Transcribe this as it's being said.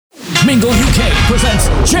Mingle UK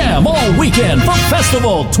presents Jam All Weekend for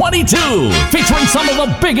Festival 22, featuring some of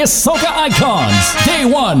the biggest soca icons. Day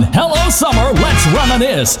 1, Hello Summer, Let's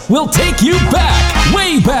Reminisce. We'll take you back,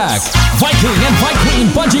 way back. Viking and Vi Queen,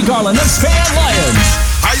 Bungie Garland and Span Lions.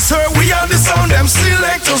 I swear we are the sound them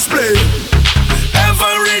selectors play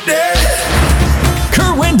every day.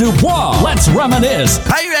 Kerwin Dubois, Let's Reminisce.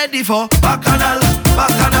 Are you ready for Bacchanal,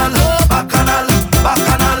 Bacchanal, Bacchanal,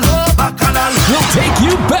 Bacchanal, Bacchanal? We'll take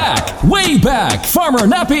you back, way back. Farmer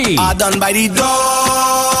Nappy. I done by the door.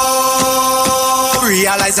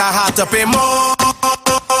 Realize I have to pay more.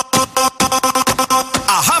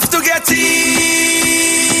 I have to get in.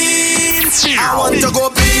 I want to go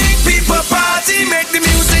big, people party, make the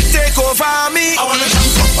music take over me. I wanna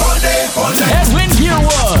jump up all day, all day. Edwin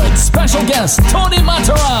Gearwood, special guest Tony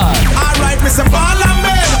Mataran. Alright, Mr.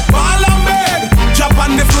 Parliament, jump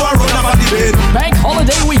on the floor, roll over the bed. Bank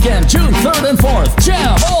Holiday Weekend, June 3rd and 4th.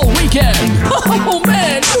 Jam all weekend. Oh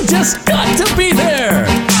man, you just got to be there.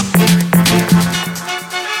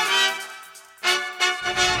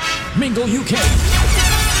 Mingle UK.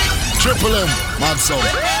 Triple M, Mad Soul.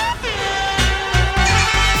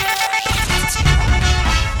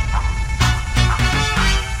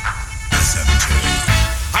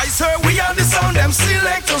 I swear we are the sound them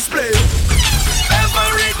selectors play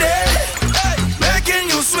every day, making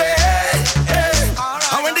you sway.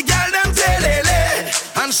 And when the girl them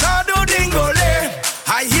telele and shadow dingole,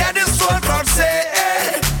 I hear the soul crowd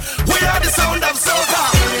say, we are the sound of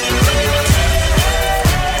soca.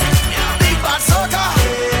 Big bad soca.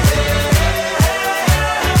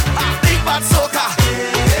 Big bad soca.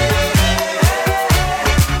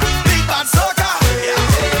 Big bad soca.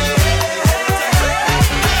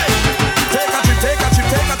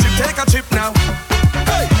 Take a trip now.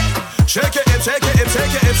 Hey, shake it, shake it,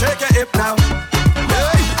 shake it, shake it now.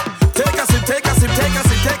 Hey, take a sip, take a sip, take a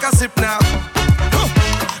sip, take a sip now.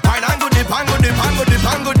 Pango dip, pango dip, pango dip,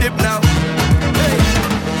 pango dip now. Hey,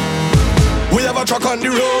 we have a truck on the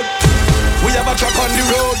road. We have a truck on the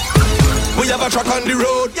road. We have a truck on the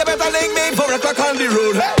road. You better link me for a truck on the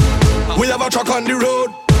road. Hey, we have a truck on the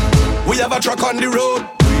road. We have a truck on the road.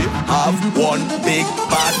 We have one big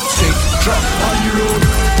bad sick truck on the road.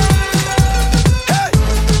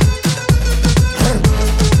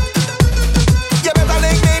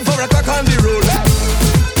 On the road.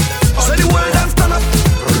 Say the world and stand up.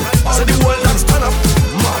 Say the world and stand up.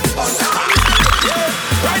 Mad.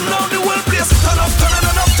 Right now the world place turn up, turn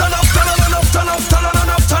on up, turn up, turn on up, turn up, turn on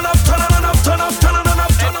up, turn up, turn on up, turn up, turn on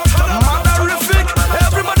up, turn up, turn up. Maderific.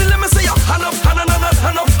 Everybody let me see ya. Hand up, hand on up,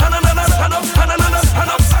 hand up, hand on up, hand up, hand on up, hand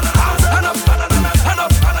up, hand up, hand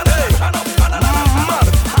up, hand up, hand up. Mad.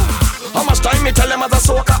 How much time me tell them as a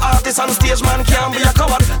soca artist on stage, man can't be a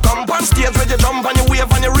coward. Come on stage with your jump and your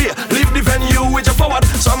wave and your rear. Leave the venue with your forward.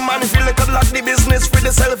 Some man feel they could lock the business for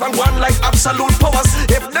themselves and go on like absolute powers.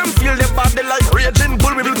 If them feel they bad, they like raging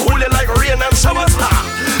bull, we will cool it like rain and showers.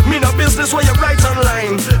 Me no business where you write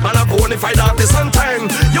online, man a bonafide artist on time.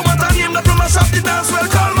 You want a name that will mash up the dance, well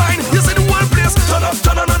call mine. You see the whole place turn up,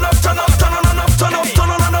 turn on up, turn up, turn on up, turn up, turn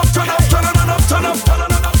on up, turn up, turn on up, turn up, turn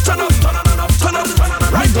on up, turn up, turn on up, turn up.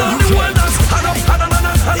 Right now the world dance, hand up, hand on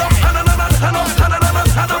up, hand up, hand on up, hand up, hand on up,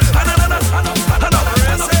 hand up, hand on up, hand up, hand up,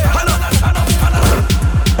 hand up, hand up, hand up.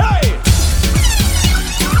 Hey,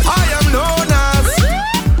 I am known as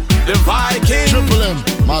the Viking. Triple M,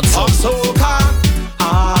 Mad Soul. Of soca.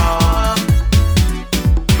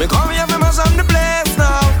 Me come here for my son the place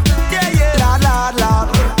now. Yeah, yeah, lad, lad, lad.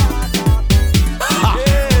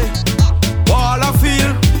 Yeah. All I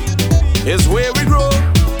feel is where we grow.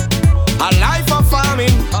 A life of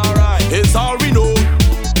farming, alright, is all we know.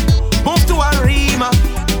 Move to Arima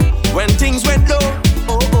when things went low.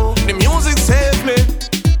 Oh, oh. The music saved me.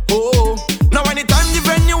 Oh, now anytime the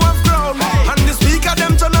venue have grown, and the speaker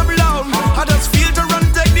them turn up loud, I just feel to run,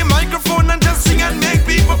 take the microphone and just sing and make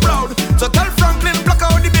people proud. So tell Franklin block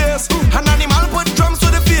out the bass, and Animal put drums to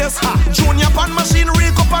the face. Junior pan machine,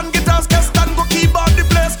 rig up on guitars, guest and go keyboard the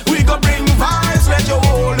place. We go bring vibes, let you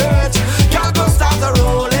hold it. Can't go start to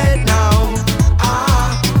roll it now.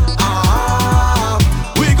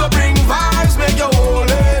 We go bring vibes, make you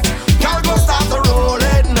hold it. Can't go start to roll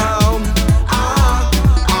it now.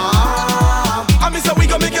 I mean, so we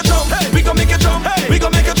go make you jump, we go make you jump, we go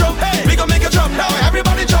make you jump, we go make you jump. Now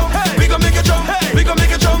everybody jump, we go make you jump, we go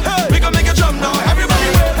make you jump, we go make you jump. Now everybody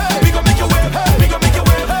wave, we go make you wave, we go make you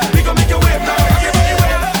wave, we go make you wave. Now everybody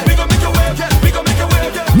wave, we go make you wave, we go make you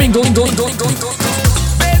wave. Mingle, go, go, go, go.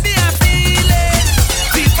 Baby, I feel it.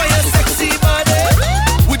 Feel for your sexy body.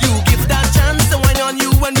 Would you give that chance to wine on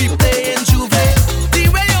you when we play in Juve? The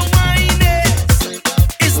way you whine it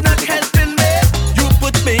is not helping me. You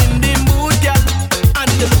put me in the mood.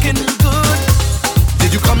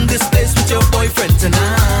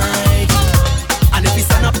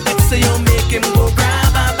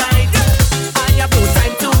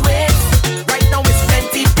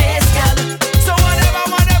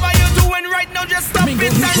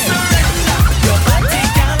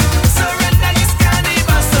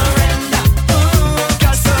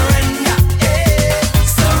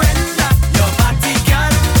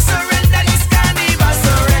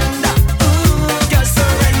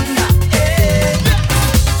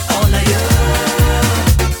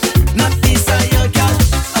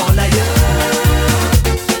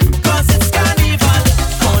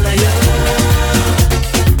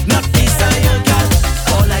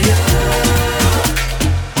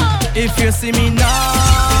 If you see me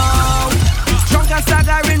now, drunk and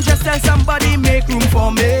staggering, just tell somebody make room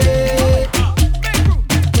for me.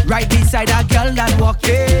 Right beside a girl that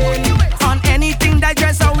walking. On anything that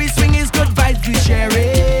dress how we swing is good vibes we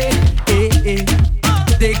sharing.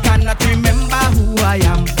 They cannot remember who I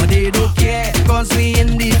am, but they don't care, cause we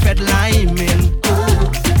in the fed liming.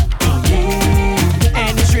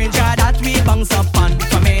 Any stranger that we bounce upon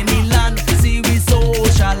from any land, see we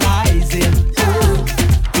socializing.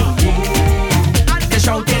 And they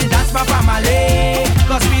shouting that's my family,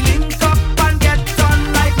 cause we link up and get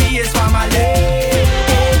done like me is family.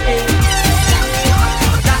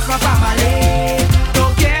 That's my family.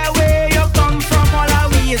 Don't care where you come from, all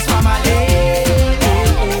of we is family.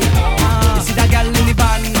 You see that girl in the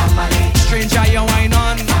band, stranger you wine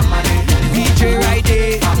on, DJ right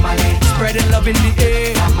there, spreading love in the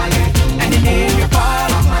air. And the name you call,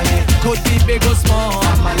 could be big or small. I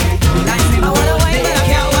wanna wine but I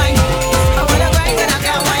can't wine. I wanna wine but I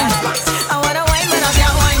can't wine. I wanna wine but I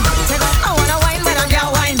can't wine. I wanna wine but I can't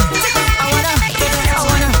wine.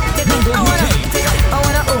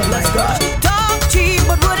 Oh, let's go. Talk cheap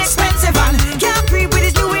but wood expensive and can't creep with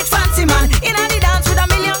his new age fancy man. In the dance with a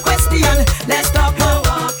million questions. Let's talk more.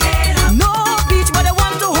 No beach but I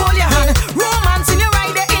want to hold your hand. Romance in your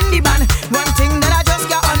right there in the band. One thing that I just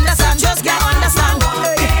can't understand. I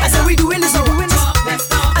said we doing this.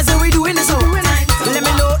 I said we doing this. Let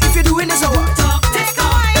me know if you're doing this. Take a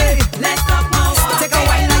wine. Let's talk more. Take a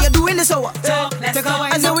wine now you're doing this. Take a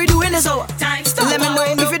wine. I said we doing this. Let me know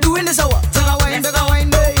if you're doing this. Take a wine.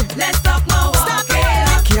 Let's talk more.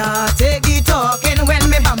 Can't take it talking when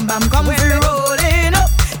me bam bam come we rolling up.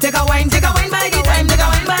 Take a wine by the time. Take a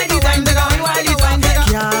wine by the time. Take a wine by the time.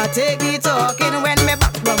 Can't take it talking when me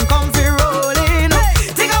bam bam come we rolling up.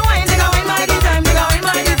 Take a wine by the time. Take a wine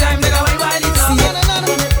by the time. Take a wine by the time.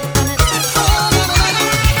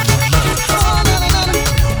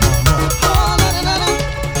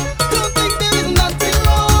 Don't think there is nothing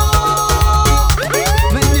wrong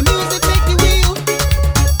when the music take the wheel.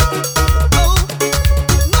 Oh,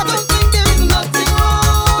 no, don't think there is nothing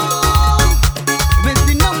wrong with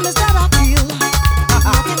the numbness that I feel.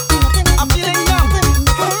 I'm feeling numb.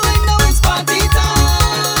 Right now it's party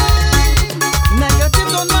time. Negative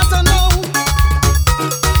don't matter now.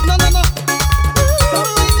 No.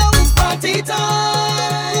 Right now it's party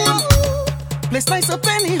time. Place nice up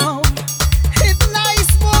anyhow. It's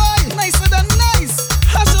nice, boy. Nicer than nice.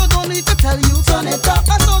 I sure don't need to tell you. Turn it up.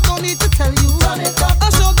 I sure don't need to tell you. Turn it up. I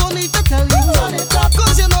sure don't need to tell you. Turn it up.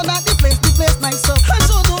 Cause you know that the place nice up. I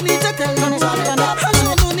sure don't need to tell you. Turn it up. I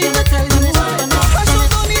sure don't need to tell you. I sure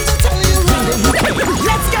don't need to tell you.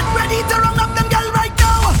 Let's get ready to run up them girl right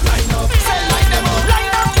now. Say line them up.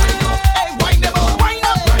 Line up. Hey, wind them up. Wind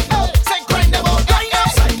up. Say grind them up. Line up.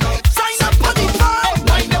 Sign up for the fun.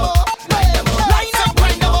 Wind them up. Line up. Say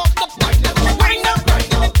grind them up. Wind up.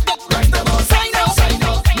 Grind them up. Sign up.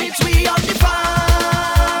 Meet we on the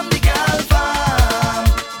farm, the girl farm.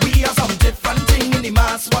 We are some different thing in the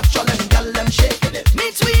mass. Watch all them girl them shaking it.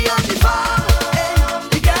 Meet we on the farm,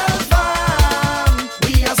 the girl farm.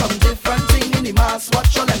 We are some different thing in the mass.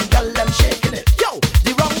 Watch all them girl them shaking it. Yo,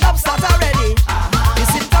 the roundup start already. The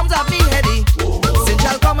symptoms have me heady. Since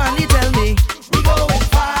y'all come and he tell me we going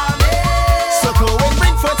farming. So go and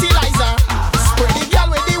bring fertilizer. Spray the girl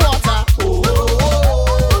with the water.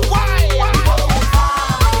 Why?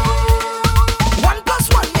 1 +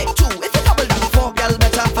 1 make 2. If you double that 4, girl,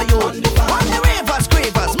 better for you. On the ravers,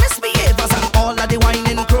 cravers, misbehavers, and all of the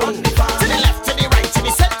whining crew. To the left, to the right, to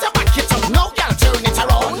the center, back it up. No girl, turn it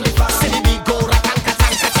around. See the beat go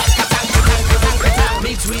ratang-katang-katang-katang-katang-katang.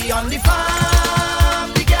 Meet we on the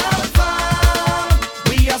farm, the girl farm.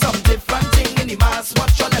 We are some different thing in the mass.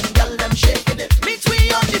 Watch all them girl them shaking it. Meet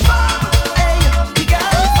we on the farm, hey, the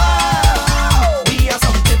girl farm. We are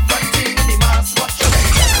some different thing in the mass. Watch all them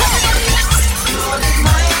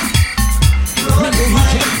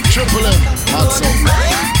Triple M, hot song.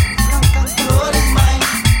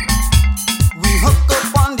 We hook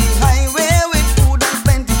up on the highway with food and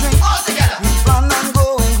plenty drink. all together. We plan on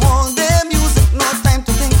going all day, music, no time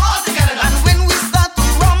to think. All together now. And when we start to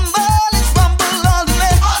rumble, it's rumble all the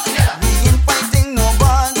way. All together. We ain't fighting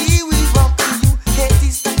nobody, we rockin' you,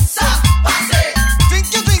 Katie Stacks. Pass it,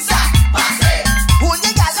 Drink your drink, sir. pass it, Hold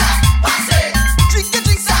your gal, sir. pass it, Drink your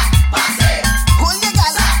drink, sir. pass it, Hold your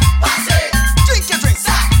gal, sir. pass it, Drink your drink,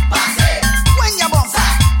 sir. pass it, When you bump, sir.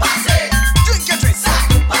 pass it, Drink your drink, sir.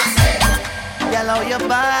 pass it. Girl, how you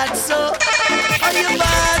bad so? How you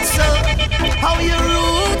bad so? How you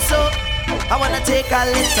rude so? I wanna take a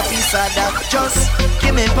little piece of that. Just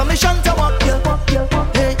give me permission to walk you.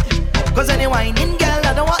 Hey, cause any whining girl,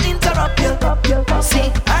 I don't want to interrupt you.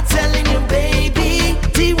 See, I tell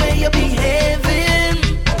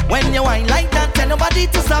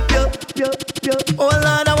ready to stop you. Oh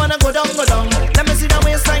Lord, I wanna go down. Let me see the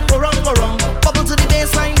waistline go wrong. Bubble to the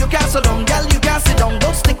baseline, you can't sit down. Girl, you can't sit down.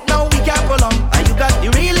 Don't stick now, we can't prolong. And you got the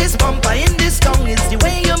realest bumper in this town. It's the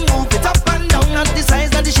way you move it up and down. Not the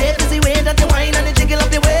size, not the shape. It's the way that you whine and the jiggle of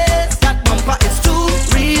the waist. That bumper is too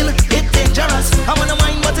real, it's dangerous. I wanna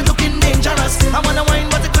whine, but it's looking dangerous. I wanna whine,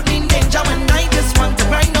 but it could mean danger. And I just want to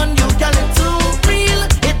grind on you, girl, it's too real,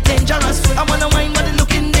 it's dangerous. I wanna whine, but it's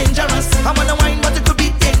looking dangerous. I wanna whine, but it could be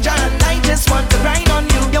danger. And I just want to grind on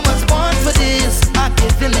you. You was born for this, I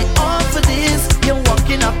giving it all for this. You're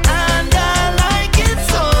walking up and I like it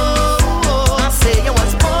so. I say you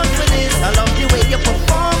was born for this. I love the way you're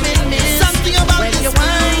performing, miss. Something about when you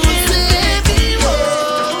whine, baby,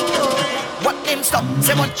 whoa. What them stop?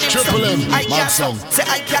 Say what them stop? Triple M, I can't stop. Say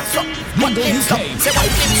I can't stop. What them stop? Say what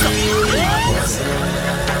them stop?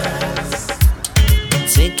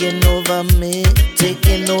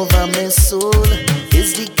 Taking over my soul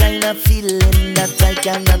is the kind of feeling that I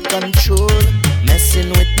cannot control. Messing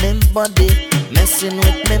with my body, messing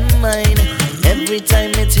with my mind. Every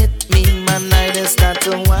time it hit me, man, I just start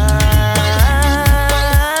to whine.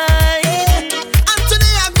 And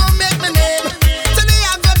today I go make my name. Today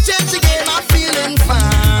I go change the game. I'm feeling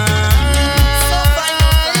fine. So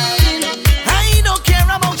fine. I don't care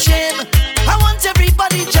about shame. I want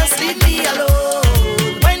everybody just leave me alone.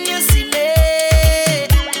 When you see me,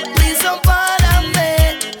 please don't bother me.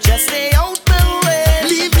 Just stay out the way.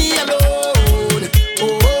 Leave me alone. Oh,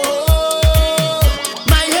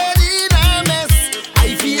 my head in a mess.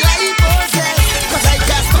 I feel like possessed. 'Cause I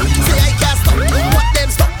can't stop. Say I can't stop. What them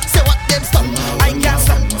stop? Say what them stop. I can't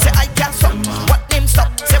stop. Say I can't stop. What them stop?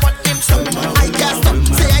 Say what them stop. I can't stop.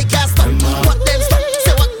 Say I can't stop. What them stop?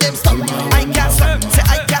 Say what them stop. I can't stop. Say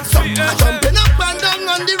I can't stop. I'm jumping up and down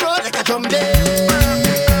on the road like a zombie.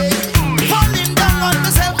 Falling down on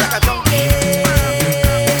myself like a donkey.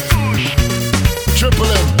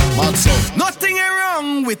 Triple M, hot song. Nothing ain't wrong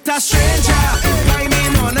with a stranger.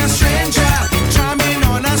 Climbing on a stranger. Charming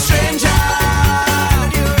on a stranger.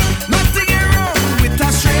 Nothing ain't wrong with a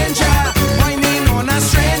stranger. Whining on a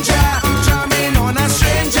stranger. Charming on a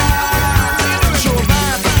stranger. Show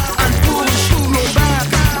back and push. Roll back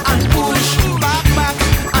and push. Back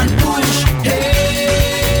and push.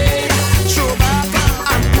 Hey. Show back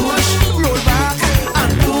and push. Roll back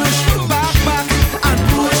and push. Back and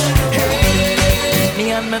push. Hey. Me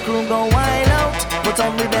and my crew go wild out. Put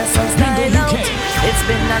on the best of style out. It's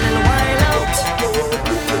been a little while out.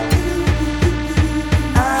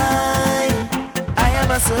 I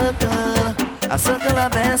have a circle of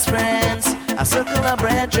best friends, a circle of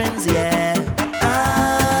brethren, yeah.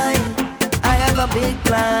 I have a big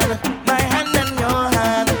plan. My hand in your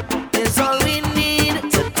hand is all we need.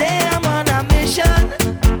 Today I'm on a mission.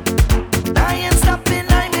 I ain't stopping,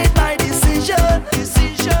 I made my decision.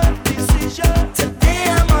 Today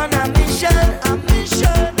I'm on a mission,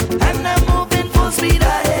 and I'm moving full speed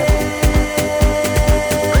ahead.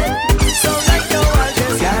 So right now I'll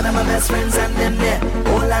just gather my best friends and them there.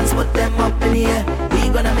 Hold hands, put them up in the air. We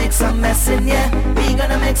gonna make some mess in here. We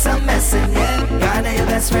gonna make some mess in here. Gather your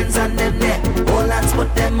best friends and them there. Hold hands,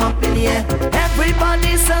 put them up in the air.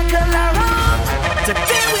 Everybody circle around.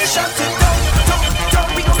 Today we shut it down.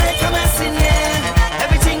 We gon' make a mess in here.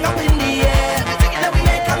 Everything up in the air. Then we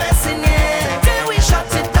make a mess in here. Today we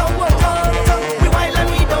shut it down. We wild and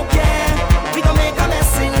we don't care. We gon' make a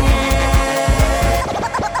mess in here.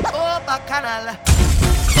 Oh, Bacchanal.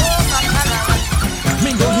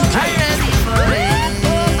 Mingo UK. I'm ready for it.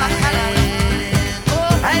 Oh, Bacchanal.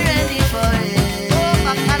 I'm ready for it. Oh,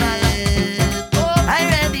 Bacchanal. I'm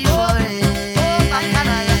ready for it. Oh,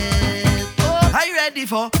 Bacchanal. I'm ready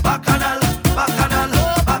for Bacchanal.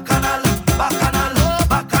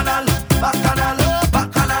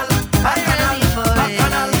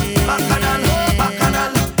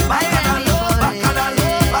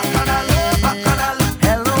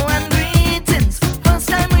 Hello and greetings. First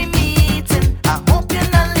time we meeting. I hope you're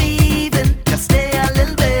not leaving. Just stay a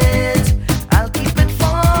little bit. I'll keep it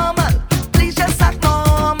formal. Please just act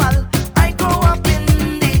normal. I grew up in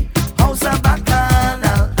the house of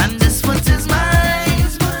Bacchanal, and this foot is mine.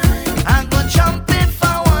 I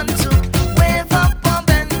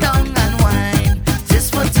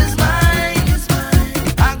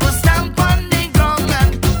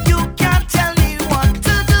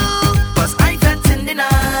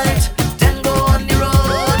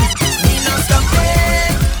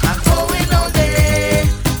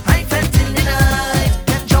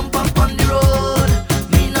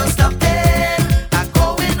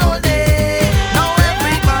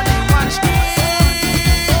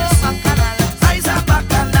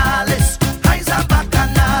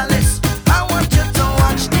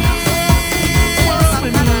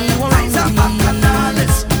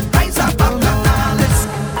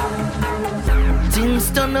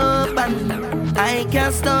on up and I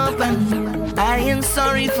can't stop and I ain't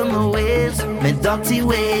sorry for my ways, my dirty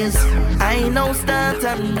ways. I know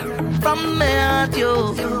starting from my heart,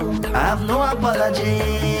 yo. I have no apology,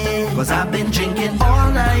 cause I've been drinking all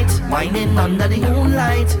night, whining under the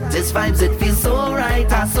moonlight. This vibes, it feels so right,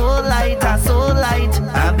 I so light, I so light.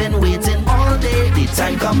 I've been waiting all day, the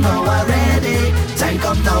time come now already. Time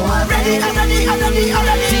come now already.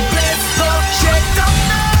 The place go shake down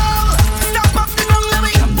now. Stop off the ground, let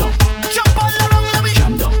me jump all around, let me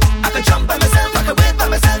I can jump by myself, I can wait by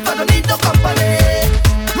myself, I don't need no company.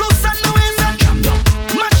 Loose on the waist and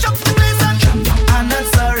mash up the place and I'm not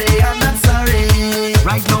sorry, I'm not sorry.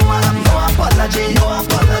 Right now I have no apology, no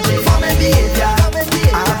apology for my behavior.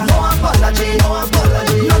 I have no apology, no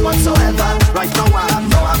apology, none whatsoever. Right now I have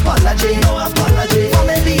no apology, no apology for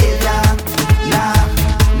my behavior. Nah,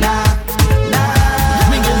 nah,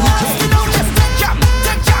 nah. You know, just take jam,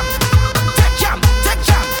 take jam, take jam, take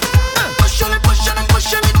jam. Push on it, push on it,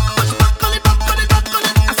 push on it, push back on it, back on it, back on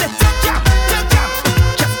it. I said take jam,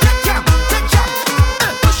 just take jam, take jam.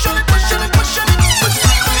 Push on it, push on it, push on it, push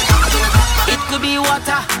back on it, back on it, back on it. It could be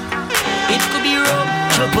water, it could be rum,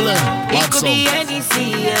 Triple M, it could be any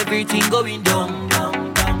sea, everything going down,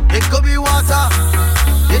 down, down. It could be water,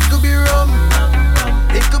 it could be rum,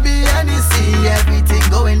 it could be any sea, everything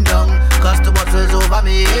going down. Cause the water's over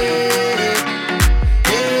me.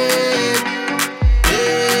 Hey,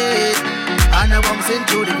 hey, and the bombs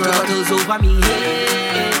into the ground. The water's over me.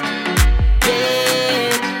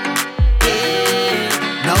 Hey, hey.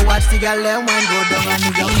 Now watch the girl and wine go down and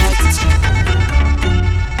the young like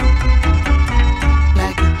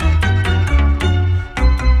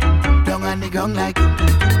down and the young like.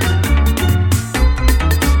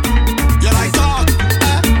 You like talk?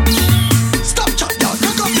 Stop chat, y'all.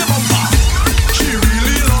 Look up your bumper. She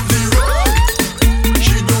really love the road.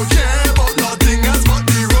 She don't care about nothing else but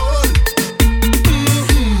the road.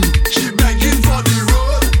 She begging for the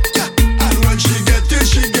road. Yeah. And when she get it,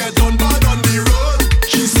 she get on bad on the road.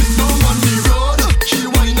 She sit down on the road. She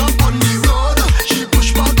wind up on the road. She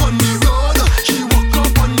push back on the road. She walk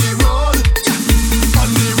up on the road. Yeah. On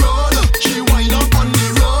the road. She wind up on the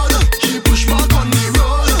road. She push back on the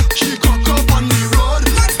road. She cock up on the road.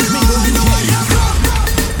 Let's be brother.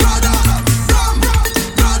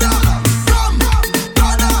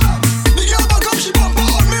 The girl back up, she bumper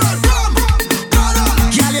on me like brother.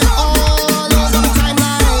 Girl, you all over the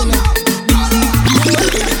timeline.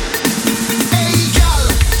 Hey, girl,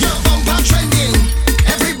 your bumper trending.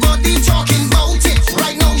 Everybody talking about it.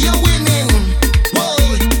 Right now you're winning. Whoa,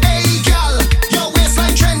 hey, girl, your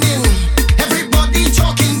waistline trending. Everybody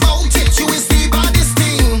talking about it. You is the baddest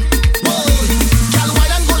thing. Whoa, girl, why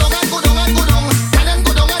don't go down and go down and go down? Why don't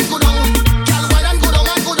go down and go down? Girl, why don't go down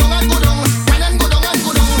and go down and go down? Why don't go down and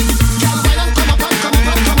go down? Girl, why don't come up and come up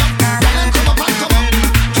and come up? Why don't come up and come up?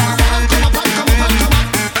 Girl, why don't come up and come up and come up?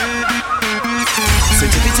 Say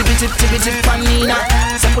tip panina.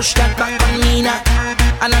 Say push that back panina.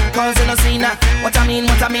 And that causing a scene. What I mean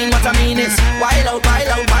is wild out.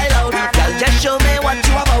 Girl, just show me what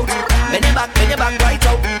you about. Bend your back right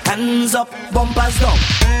out. Hands up, bumpers down.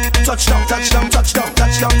 Touchdown. Hands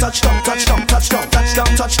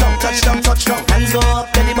go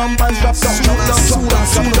up, then the bumpers drop down.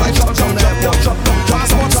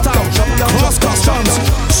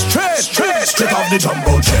 Straight off the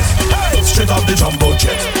jumbo jet. Straight off the jumbo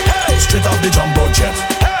jet. Straight off the jumbo jet.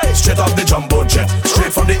 Straight off the jumbo jet.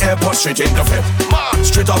 Straight from the airport, straight in the fit.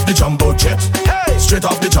 Straight off the jumbo jet. Straight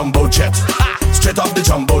off the jumbo jet. Straight off the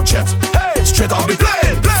jumbo jet. Straight off the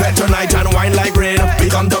plane. Fed tonight and wine like rain. We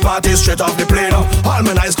come to party straight off the plane. All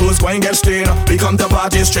my nice clothes going get stained. We come to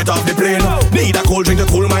party straight off the plane. Need a cold drink to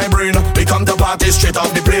cool my brain. We come to party straight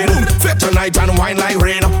off the plane. Fed tonight and wine like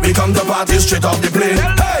rain. We come to party straight off the plane.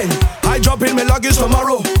 Hey, I drop in my luggage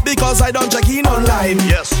tomorrow because I don't check in online.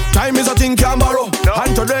 Yes, time is a thing can't borrow.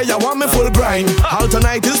 And today I want me full grind. All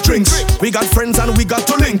tonight is drinks. We got friends and we got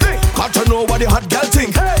to link. Got to know what the hot girl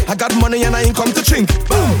think. I got money and I ain't come to chink.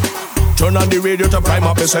 Boom. Turn on the radio to prime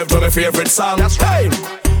up yourself to my favorite song. Hey,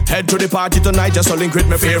 head to the party tonight just to link with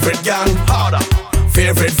my favorite gang. Harder,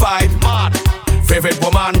 favorite vibe, mad, favorite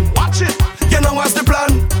woman. Watch it. You know what's the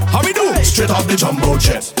plan? How we do? Straight off the jumbo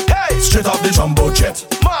jet. Hey, straight off the jumbo jet.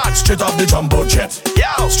 Mad, straight off the jumbo jet.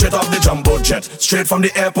 Yeah, straight off the jumbo jet. Straight from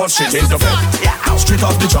the airport, straight in the vet. Yeah, straight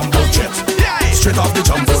off the jumbo jet. Straight off the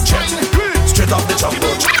jumbo jet. Straight off the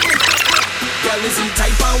jumbo jet. Girl, is the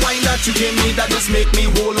type of wine that you give me that just make me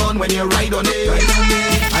hold on when you ride on it.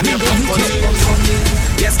 And you pump on it.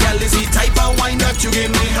 Yes, girl, is the type of wine that you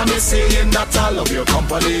give me and you're saying that I love your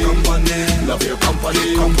company. Love your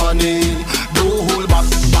company. Don't hold back,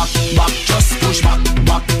 just push back.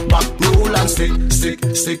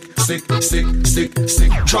 sick, sick, sick, sick,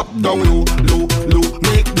 sick. Drop down low, low, low.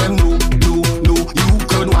 Make them know, know, know. You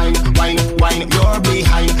could whine, whine, whine. You're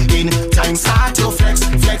behind in time. Start to flex,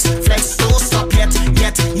 flex, flex. Don't stop yet,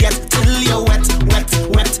 yet, yet. Till you're wet, wet,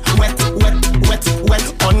 wet, wet, wet, wet, wet.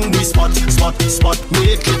 On the spot, spot, spot.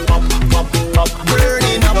 Make it pop, pop, pop.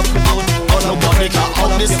 Burning up, out, on the body,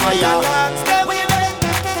 out this fire. Stay with me.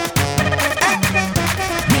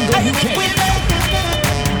 Mingo UK.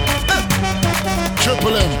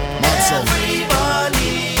 Triple M, Mad Sound.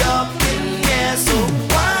 Everybody up in here, so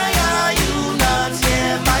why are you not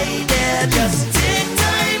here, my dear? Just take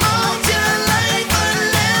time out your life and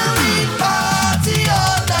let me party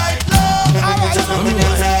all night long.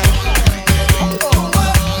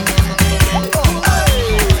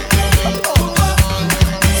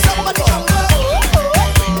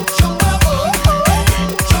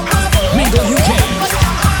 Mingo UK.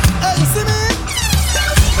 Hey, see me?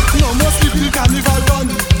 No more sleeping carnival run.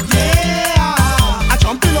 Yeah, I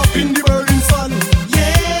jumping up in the burning sun.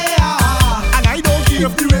 Yeah, and I don't care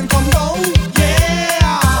if the rain come down.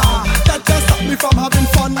 Yeah, that just stop me from having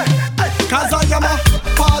fun. Cause I am a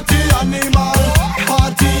party animal,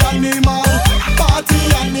 party animal, party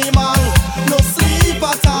animal. No sleep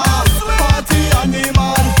at all. Party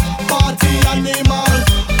animal, party animal,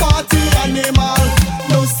 party animal.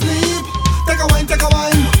 No sleep. Take a wine, take a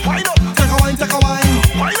wine. Wine up. Take a wine, take a wine.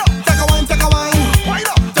 Wine up. Take a wine, take a wine. Wine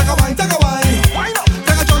up. Take a wine, take a wine. Wine up.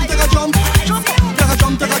 Take a jump, take a jump. Jump up. Take a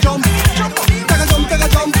jump, take a jump. Jump up. Take a jump, take a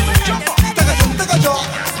jump. Jump up. Take a jump, take a jump.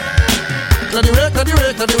 Clear the way, clear the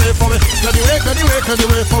way, clear the way for me. Clear the way, clear the way, clear the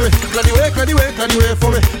way for me. Clear the way, clear the way, clear the way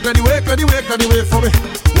for me. Clear the way, clear the way, clear the way for me.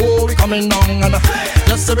 Oh, we coming down and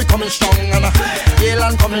yes, we coming strong and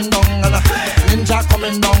Galen coming down and Ninja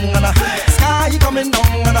coming down and Sky coming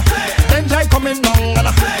down and Benjai coming down and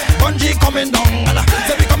Bungie coming down and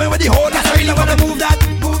say we coming with the whole. I really wanna move that,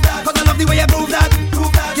 cause I love the way you prove that.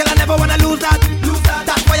 Girl, I never wanna lose that.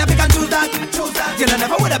 That's why I pick and choose that. Girl, I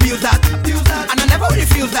never would abuse that. And I never would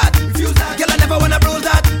refuse that. Girl, I never wanna bruise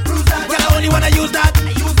that. Girl, I only wanna use that.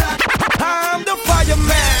 I'm the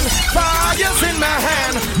fireman, fire's in my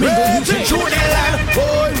hand. Raging through the land.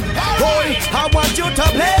 Boy, boy, I want you to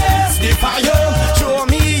blaze the fire. Show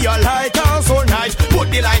me your lighters all night. Put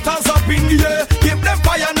the lighters up in the air. Give them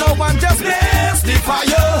fire now and just blaze the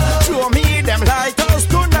fire. Show me them lighters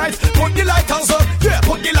tonight. Put the lighters up, yeah,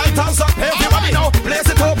 put the lighters up. Everybody now, blaze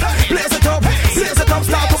it up, blaze it up, blaze it up,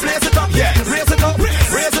 start to blaze it up, yeah. Raise it up,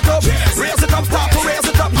 raise it up, raise it up, start to raise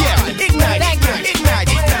it up, yeah. Ignite, ignite, ignite,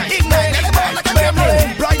 ignite. Let it burn like a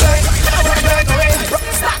burning bright light, bright light away.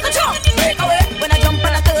 Start the jump, break away. When I jump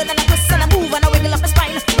and I turn and I twist and I move and I wiggle up my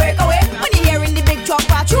spine, break away. When you're hearing the big truck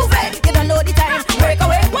pass through, you don't know the time, break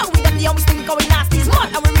away. What we got the always think going nasty's mud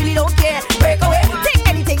and we really don't care, break away. Take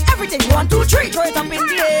anything, everything, 1, 2, 3, throw it up in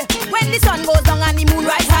the air. When the sun goes down and the moon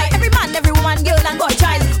rise high, every man, every woman, girl and boy,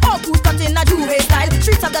 child, all who's cut in a Juve style.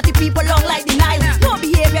 Streets of dirty people long like the Nile. No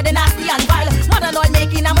behavior, they nasty and vile. Modern oil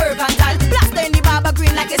making a mercantile. Plaster in the barber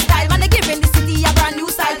green like a style. Man, they giving the city a brand new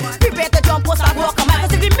style. Prepare to jump, post and walk a mile.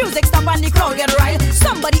 Cause if the music stop and the crowd get riled,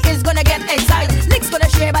 somebody is gonna get exiled. Links gonna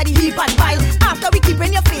share by the heap and pile. After we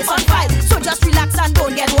keeping your face on file. So just relax and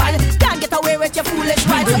don't get wild. Can't get away with your foolish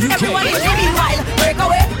ride. Everyone is meanwhile. Break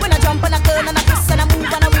away. When I jump and I turn and I twist and I move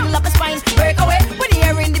and I wiggle up my spine. Break away. When you're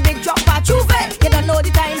hearing the big drop part, you don't know the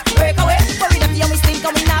time. Break away. Worry that you always think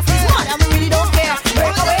coming nasty smart and we really don't care.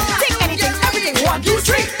 Break away. Take anything, everything. 1, 2,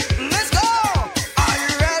 3. Let's go! Are you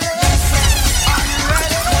ready? Are you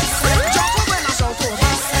ready? Jump up when I shout to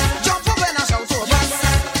us. Jump up when I shout to us.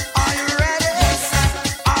 Are you ready?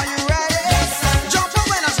 Are you ready? Jump up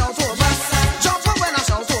when I shout to us. Jump up when I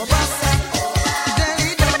shout to us. Then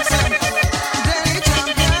he dancing.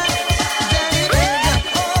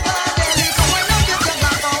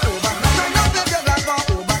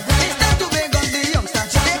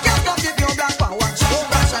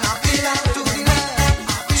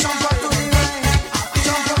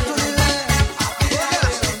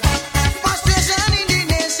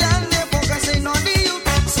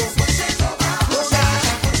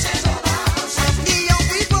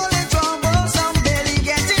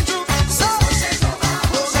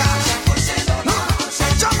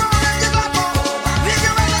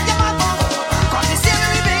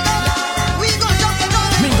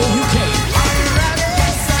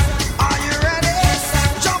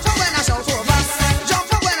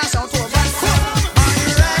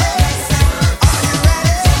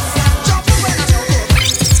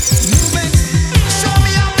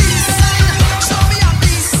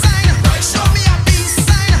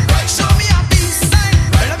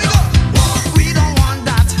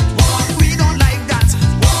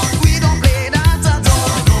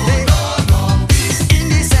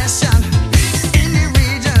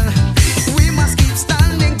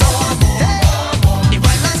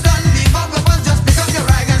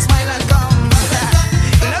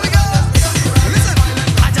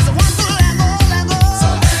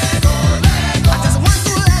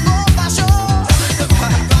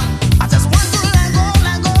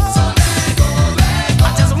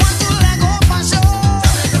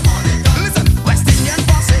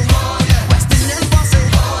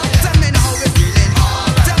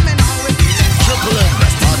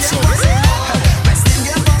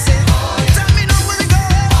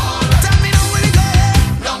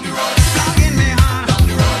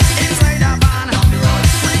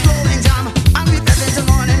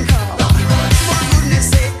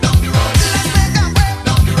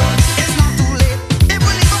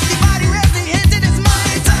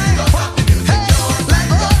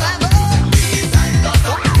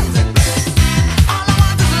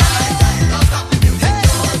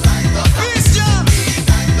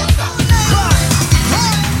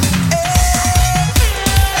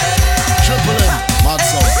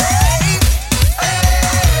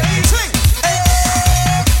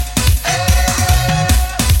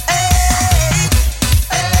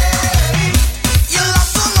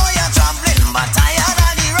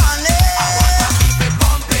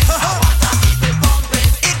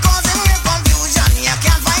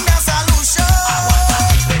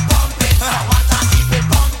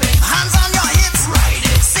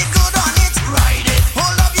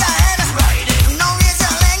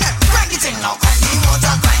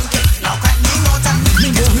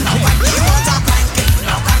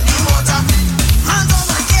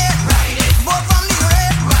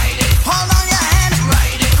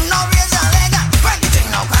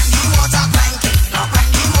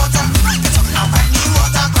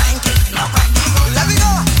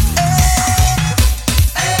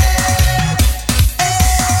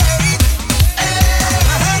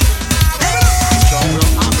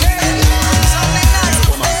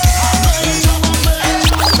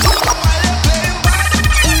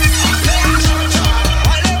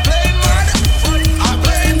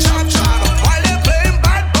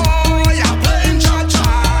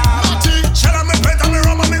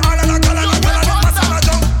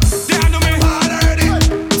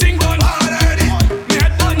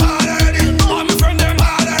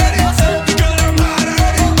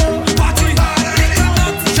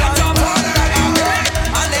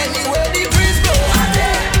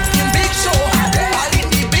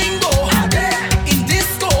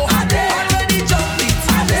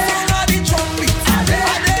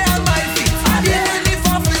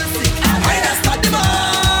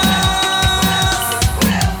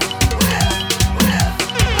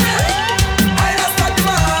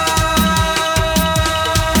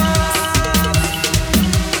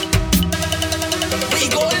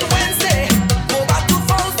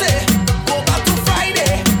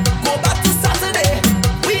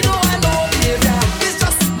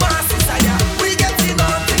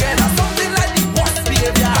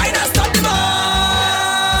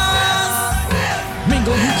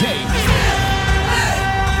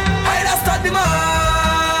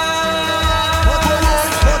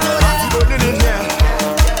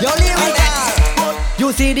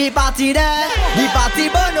 You see the party there, the party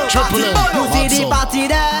burn up. You see the party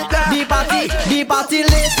there, the party lit, the party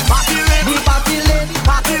lit,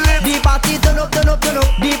 the party turn up, the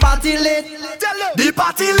party lit, The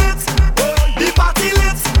party lit, the party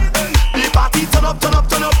lit, the party turn up,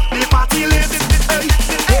 the party lit.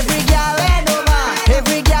 Every girl hand over,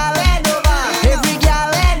 every girl hand over, every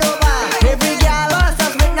girl hand over, every girl wants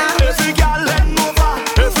us right now. Every girl hand over,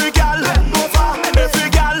 every girl hand over,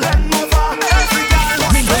 every girl hand over, every girl.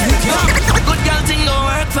 Good girl thing don't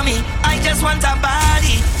work for me. I just want a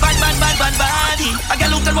body, bad body. A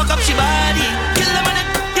girl who can walk up she body. Kill them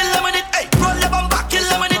on it, hey, roll your bum back. Kill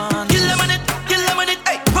them on it, kill them on it, kill them on it,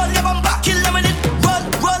 hey, roll your bum back. Kill them on it, roll,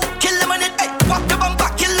 kill them on it, hey, walk your bum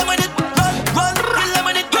back. Kill them on it, roll, kill them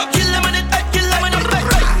on it, kill them on it, hey, kill them on it,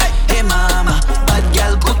 hey. Hey mama, bad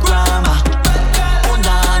girl good grammar. Oh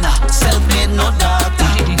nana, self-made no doctor.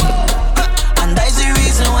 And that's the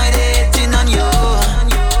reason why they hating on you.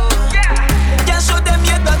 Just show them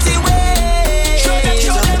your dirty ways.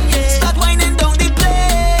 Start winding down the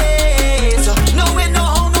place. No way, no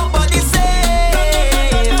how nobody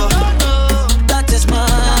safe. That is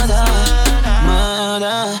murder.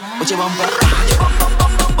 What you want back?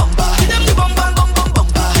 Hit them the bum bum bum bum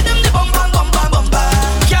bum. Hit them the bum bum bum bum bum bum.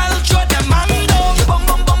 Girl, throw them man down. Bum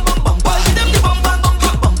bum bum bum bum bum. Hit them the bum bum bum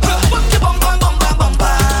bum bum bum. Walk the bum bum bum bum bum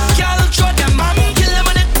bum. Girl, throw them man. Kill them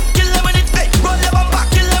on it, hey. Roll your bum back.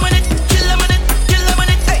 Kill them on it,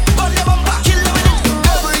 hey. Roll your bum back. Kill them on it.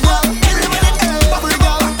 Every girl, Kill them on it, hey. every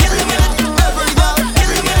girl, Kill them on it, every girl,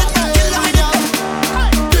 kill them on it, kill them on it.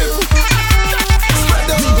 spread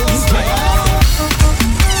the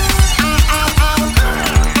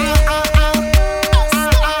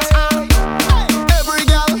every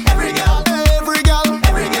girl, every girl, every girl,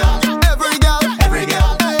 every girl, every girl, every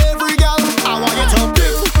girl, every girl. I want you to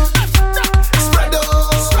dip, spread the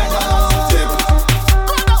dip,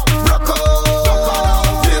 rock out,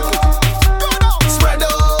 dip, spread the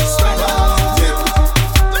dip,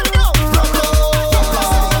 rock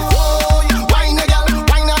out. Wine a gal,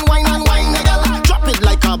 wine and wine and wine a gal. Drop it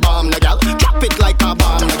like a bomb, a gal. Drop it like a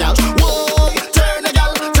bomb, a gal. Whoa, turn a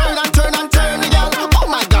gal, turn and turn and turn a gal. Oh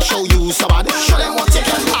my gosh, show you somebody. Show them what you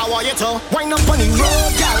can. I want you to wind up on the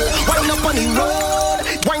road, gal. Wind up on the road.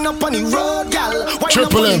 Wind up on the road, gal. Wind up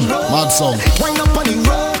Triple on M, the road. mad song. Wind up on the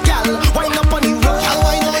road, gal. Wind up on the road.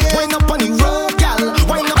 Wind up on the road, gal.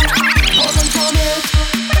 Wind up. Wasn't on it.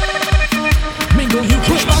 Mingle UK.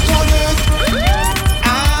 Push back on it.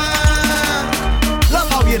 Love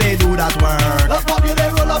how you they do that work. Love how you they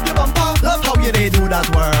roll up your bumper. Love how you they do that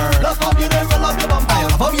work. Love how you they roll up your bumper. I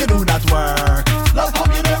love how you do that work. Love how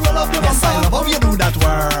you they roll up your bumper. Yes, I love how you do that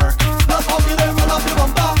work. Love how you they roll up your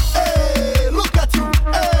bumper. Hey, look at you.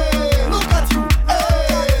 Hey, look at you.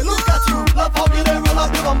 Hey, look at you. Love how you they roll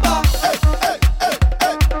up your bumper. Hey, hey, hey,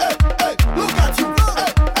 hey, hey, hey, look at you.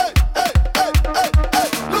 Hey, hey, hey, hey, hey, hey,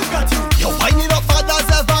 look at you. You wind it up hard as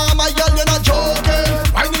ever, my girl, you're not joking.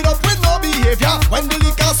 Wind it up with no behavior when the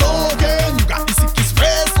liquor soaking. You got the sickest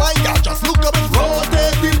waistline, girl, just look up and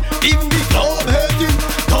rotating. Even the club heading.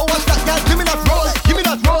 Don't watch that, girl, give me that roll, give me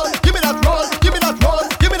that roll, give me that roll, give me that roll,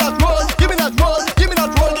 give me that roll, give me that roll, give me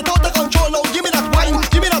that roll. Get out of control now, give me that wine,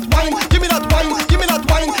 give me that wine, give me that wine, give me that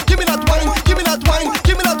wine, give me that wine, give me that wine,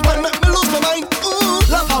 give me that wine, make me lose my mind. Ooh.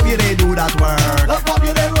 Love how you they do that work. Love how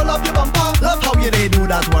you they roll up your bumper. Love how you they do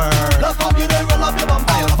that work. Love how you they roll up your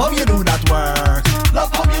bumper. I love how you do that work.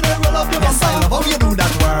 Love how you they roll up your bumper. Yes, I love how you do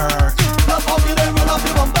that work. Love how you they roll up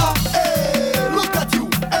your bumper. Hey, look at you.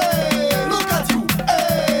 Hey, look at you.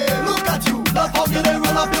 Hey, look at you. Love how you they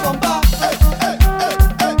roll up your bumper. Hey, hey, hey,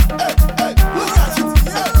 hey, hey, hey, look at you.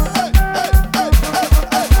 Hey, hey, hey, hey, hey,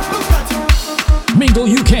 hey, look at you. Mingle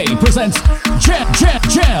UK presents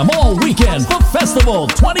Jam All Weekend for Festival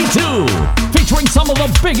 22, featuring some of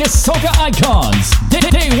the biggest soca icons.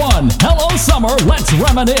 Day 1, Hello Summer, Let's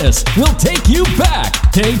Reminisce, will take you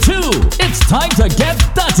back. Day 2, it's time to get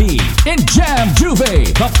dirty in Jam Juve,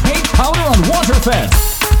 the Paint, Powder and Water Fest.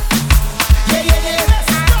 Yeah, yeah, yeah.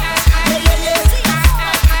 Yeah, yeah, yeah.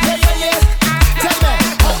 Yeah, yeah, yeah. Tell me,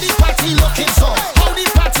 how the party looking so? How the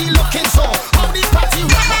party looking so? How the party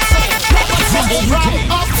rock so?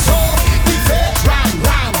 Ram up so. The fake ram.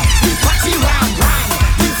 The party ram.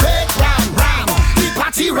 The fake ram. The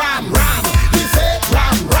party ram. The fake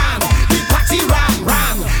ram. The party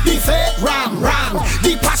ram. The fake ram.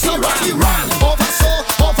 The party ram. Over so.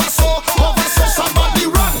 Somebody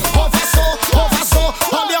run. Over so.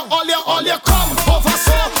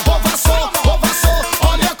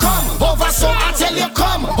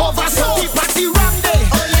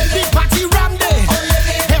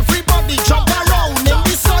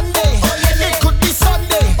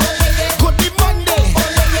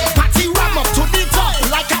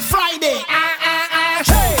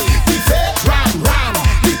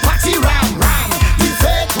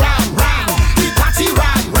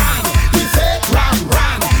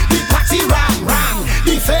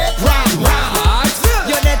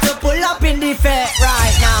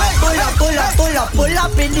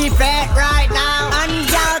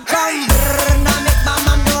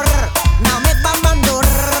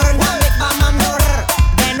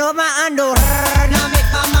 over and do. Now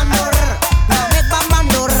make bam bam do. Now make bam bam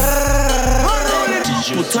do.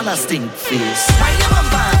 Put on a stink face. Wind your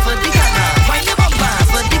bumper for the camera. Wind your bumper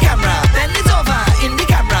for the camera. Bend it over in the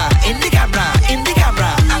camera. In the camera. In the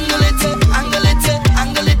camera. Angle it, angle it,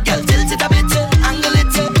 angle it, girl. Tilt it a bit. Angle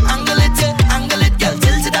it, angle it, angle it, girl.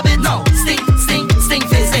 Tilt it a bit. No, stink, stink, stink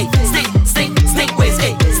face. Hey, stink, stink, stink waist.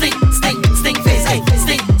 Hey, stink, stink, stink face. Hey,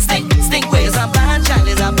 stink, stink, stink waist. It's a bad child.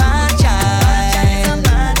 It's a bad child.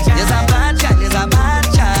 It's a bad child. It's a bad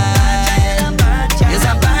child. It's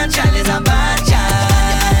a bad child. It's a bad child.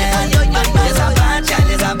 It's a bad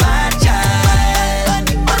child. It's a bad child.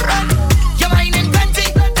 Your mind in plenty.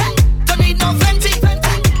 Don't need no fancy.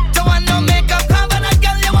 Don't want no makeup cover. That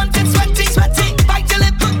girl you want it sweaty, sweaty. Bite your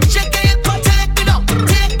lip, shake your hip, take me down,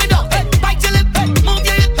 take me down. Bite your lip, move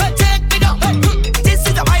your hip, take me down. This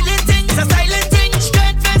is a violent thing, it's a silent thing.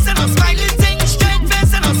 Straight face and a smiling thing. Straight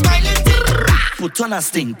face and a smiling thing. Put on a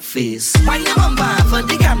stink face. Wind your bumper for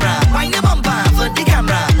the camera. Wind your bumper for the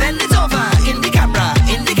camera. Bend it over in the camera.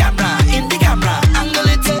 In the camera. In the camera. Angle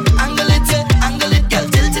it, angle it, angle it, girl.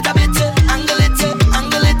 Tilt it a bit. Angle it,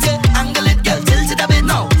 angle it, angle it, girl. Tilt it a bit.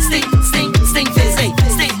 No, stink, stink, stink face. Hey,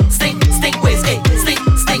 stink, stink, stink waist. Hey, stink,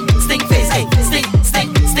 stink, stink face. Hey, stink,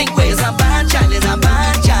 stink, stink waist. It's a bad child. It's a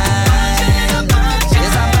bad child.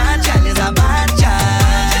 It's a bad child. It's a bad child.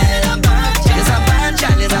 It's a bad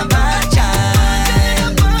child. It's a bad child.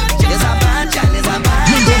 It's a bad child. It's a bad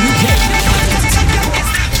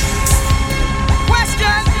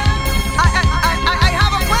Question. I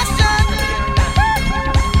have a question.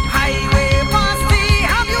 Highway Posse,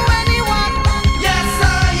 have you anyone? Yes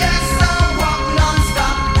sir,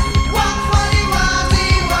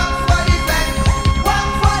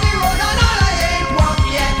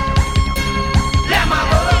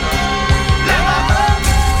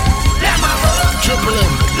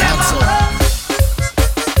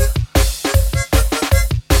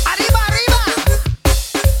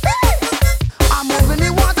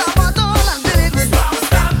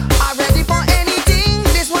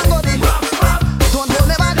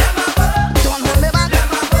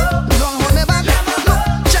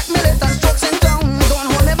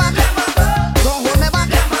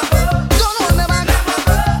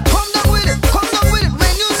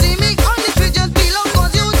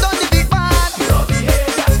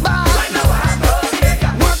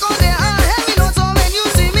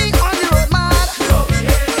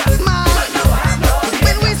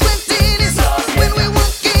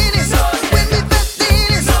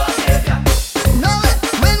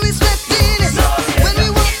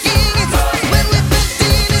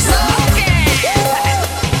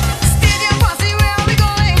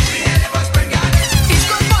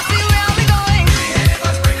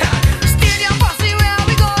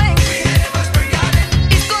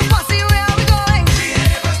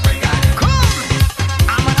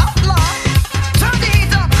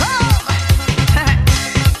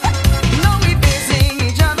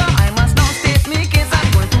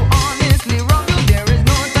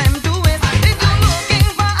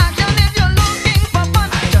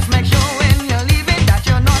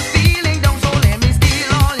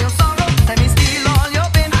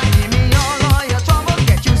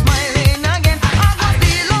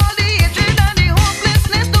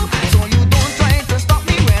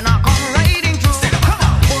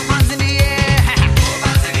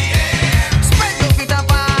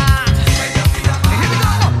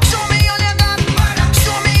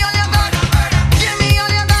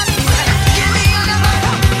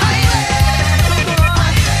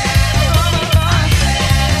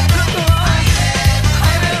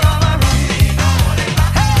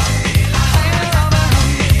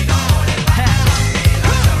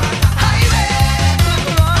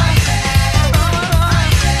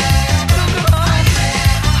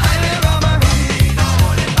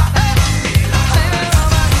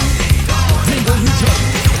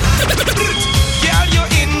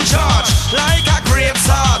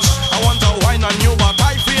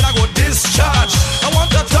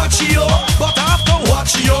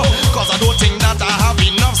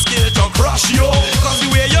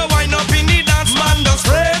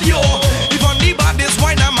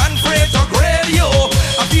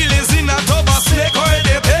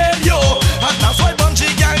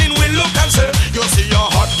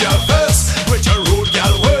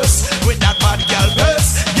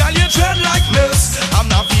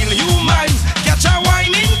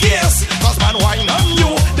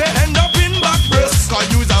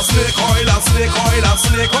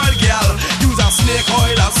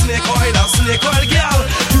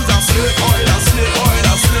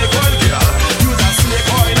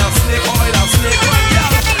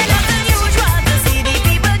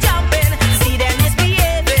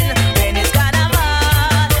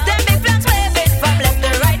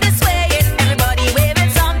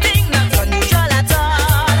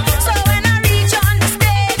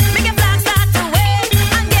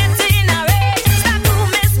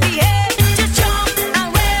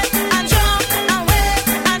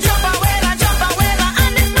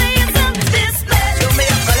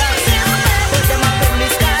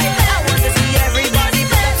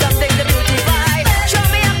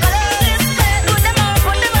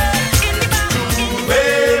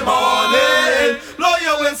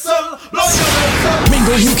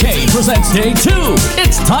 Day 2,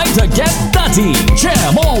 it's time to get nutty.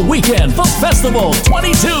 Jam all weekend for Festival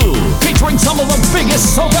 22, featuring some of the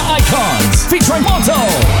biggest soca icons. Featuring Monto.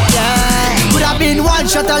 Yeah, could have been one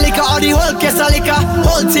shot of liquor or the whole case of liquor.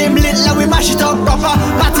 Whole team lit, like we mash it up proper.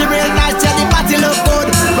 Party real nice, yeah, the party look good.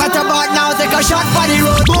 Right about now, take a shot for the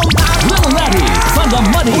road. Boom, Little Natty, Thunder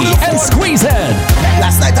Muddy, and Squeezehead.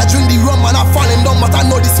 Last night I drink the rum and I falling down, but I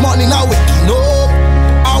know this morning I waking up.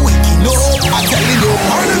 I waking up, I telling you.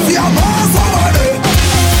 All of you are boss over there.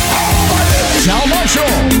 Chow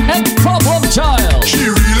Marshall and Problem Child. She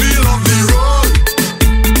really love the road.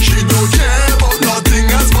 She don't care about nothing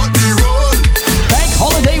else but the road. Bank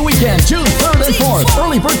Holiday Weekend, June 3rd and 4th.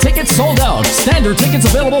 Early bird tickets sold out. Standard tickets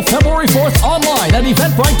available February 4th online at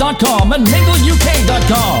eventbrite.com and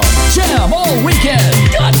mingleuk.com. Jam all weekend.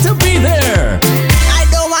 Got to be there. I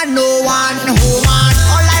don't want no one woman.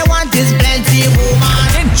 All I want is plenty woman.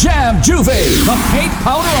 In Jam Juve, the paint,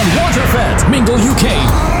 powder, and water fest. Mingle UK.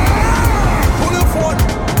 Pull your phone.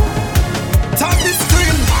 Tap the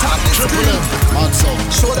screen. Tap the screen.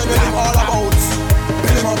 Show them what I'm all about.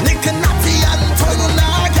 Nick and Natty and Tono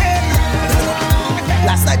again.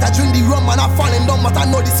 Last night I drink the rum and I falling down, but I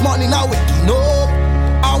know this morning I waking up.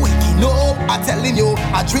 I waking up. I telling you,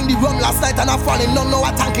 I drink the rum last night and I falling down. Now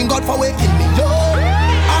I thanking God for waking me up.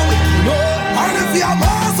 I waking up. And if you're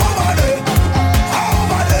boss over there,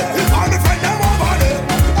 over there. If I'm the friend them over there,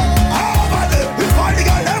 over there. If I'm the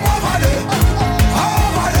girl them over there,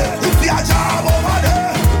 over there. If you're job over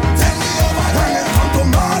there, tell me over there. When it come to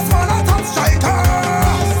mass, man, I top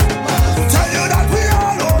strikers. Tell you that we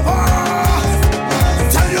all over.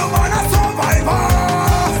 Tell you man, I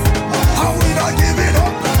survivors. And we not give it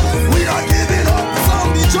up. We not give it up.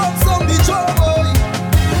 Some the job, boy.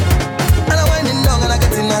 And I'm winding down and I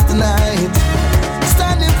get enough tonight.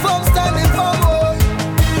 Standing firm, boy.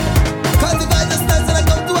 Cause if I just dance and I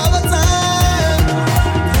come to have a time.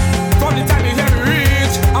 From the time you hear me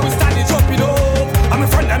reach, I will stand it jumping up. I'm a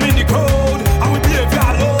friend, I'm in the crowd. I will be a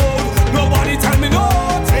alone. Nobody tell me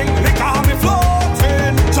nothing. Like I me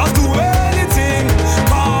floating. Just do anything.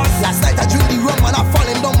 Cause Last night I drink the rum and I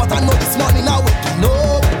falling down, but I know this morning I waking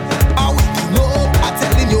up. I waking up. I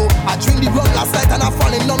telling you, I drink the rum last night and I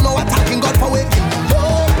falling down. Now I thanking God for waking me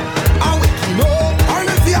up. I waking up. And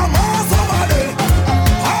if you're mass over there,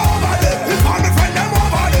 over there. If I'm the friend them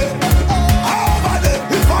over there, over there.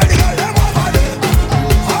 If I'm the girl them over there,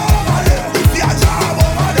 over there. If you're job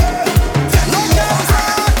over there, tell me over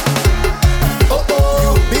there.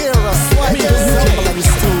 You bear a sweat.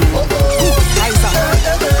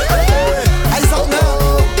 Eyes up now.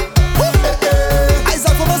 Eyes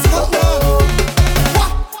up for my spot now.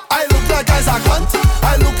 I look like guys I can't.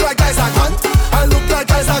 I look like guys I can't. I look like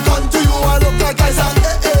guys I can't. To you I look like guys I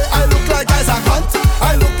I look like guys I can't.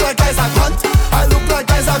 I look like guys I can't. I look like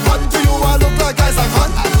guys I can't. To you I look like guys I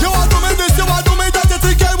can't. You want to me this, you want to me that. You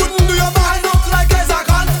think I wouldn't do your bad. I look like guys I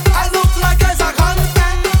can't. I look like guys I can't.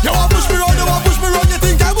 You want push me round, you want push me round. You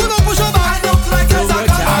think I wouldn't push your back. I look like guys I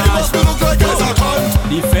can't. I must look like guys I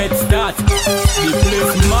can't. the fed start. The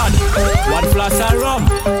place mad. One flash of rum.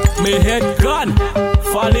 Me head gone.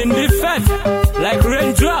 Fall in the fed. Like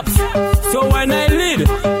raindrops. So when I lead,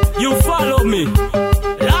 you follow me.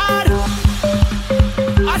 Lord,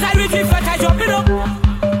 as I reach the fed, I jump it up.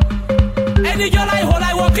 Any girl I hold,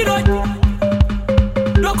 I walk it on.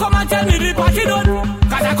 Don't come and tell me the party done.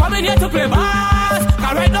 Cause I come in here to play bass.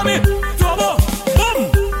 Cause right now me, turbo,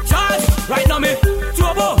 boom, charge. Right now me,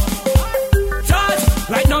 turbo, charge.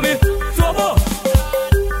 Right now me, turbo,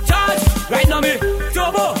 charge. Right now me,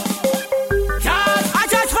 turbo, charge. I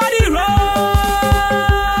charge for the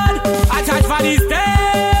road. I charge for the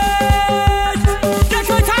stage. That's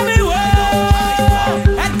what time it was.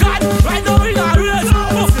 And God, right now we got race.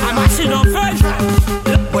 I'm mashing up first.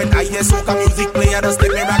 When I hear soca music play, I just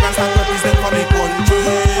take me rag and start represent for me country,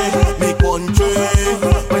 me country.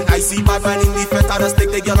 When I see bad man in the fete, I just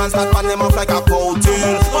take the girl and start pan them off like a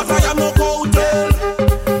coattail. But I am no coattail.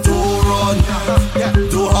 To run,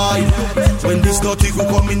 to hide. When this dirty crew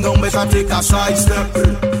coming down, better take a side step.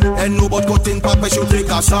 And no but cut in papa should take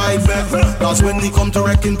a side bet. Cause when we come to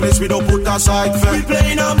wrecking place, we don't put a side bet. We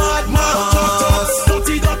playing a mad mass.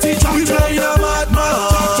 Dirty, dirty, we playing a mad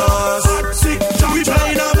mass. Sick, we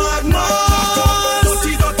playing a mad mass.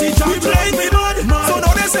 Dirty, dirty, we playing me mad. So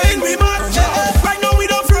now they saying me mad. Right now we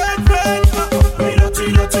don't fret. We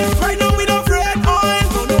dirty, dirty. Right now we don't fret.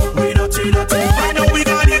 We dirty, dirty. Right now we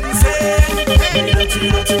got it insane. We dirty,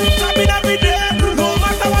 dirty. Tapping every day. No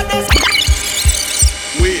matter what they say.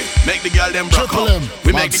 We make the girl them broke out.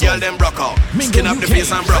 We make the girl them broke out. Skin up the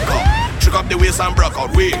face and broke out. Trick up the waist and broke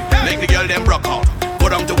out. We make the girl them broke out. Go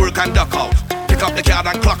down to work and duck out. Take Pick up the card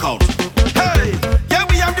and clock out. Hey, yeah,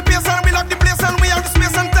 we have the bass and we lock the place and we have the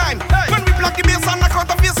space and time. When we block the bass and knock out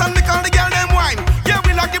the face and we call the girl them wine. Yeah,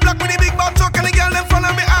 we lock the block with the big bad truck and the girl them front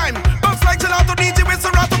and behind. Bounce like gelato DJ with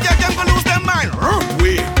Serato, yeah, can go lose them mind.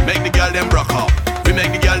 We make the girl them broke out. We make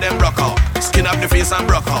the girl them broke out. Skin up the face and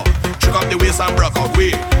broke out. Trick up the waist and broke out.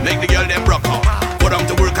 We make the girl them broke out. Put them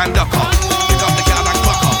to work and duck out. Pick up the card and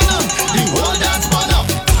clock out. The whole dance burn up.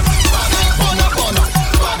 Burn up, burn up, burn up.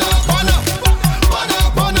 Burn up, burn up. Burn up,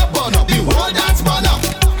 burn up, burn up. The whole dance burn up.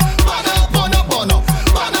 Burn up, burn up, burn up.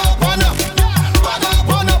 Burn up, burn up. Burn up,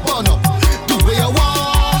 burn up, burn up. Do what you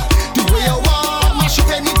want. Do what you want. Mash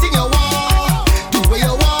up anything you want. Do what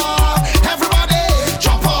you want. Everybody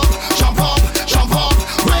jump up, jump up, jump up,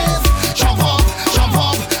 wave. Jump up, jump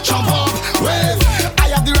up, jump up, wave.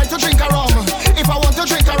 I have the right to drink a rum. If I want to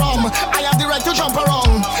drink a rum, I have the right to jump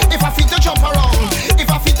around. If I feel to jump around,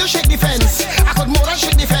 if I feel to shake the fence, I could more than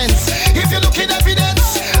shake the fence. If you look at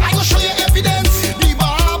evidence, I will show you evidence. The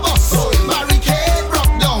bar bus, barricade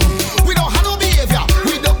broke down. We don't have no behavior,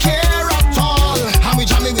 we don't care at all. And we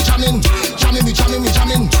jamming, we jamming, jamming, we jamming, we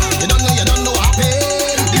jamming. You don't know what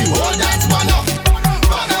happened. The whole dance burn up,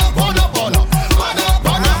 burn up, burn up, burn up, burn up,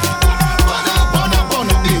 burn up, burn up, burn up,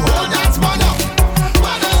 burn up. The whole dance burn up,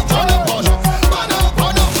 burn up, burn up, burn up, burn up,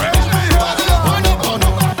 burn up, burn up, burn up, burn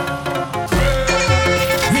up.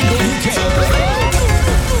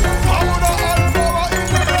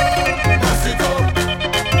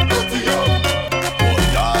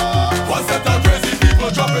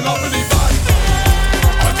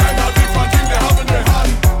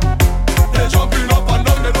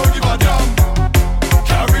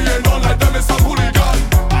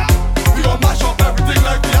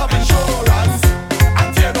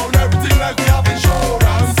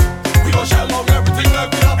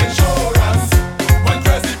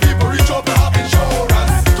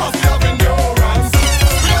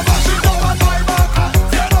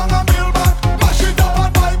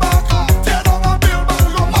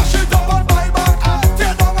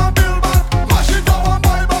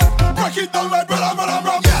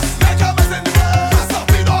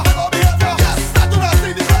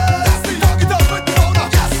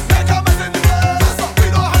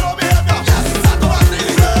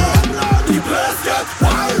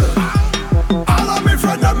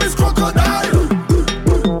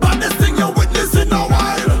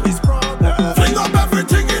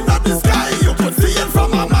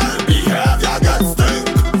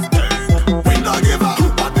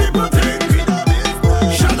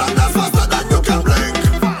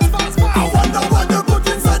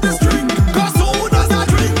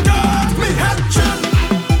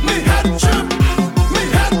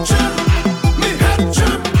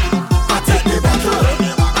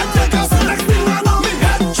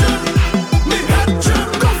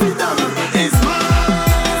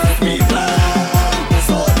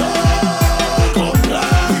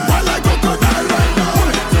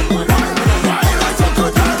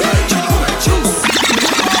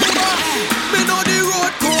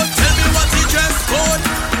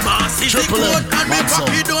 Triple M, Matzo.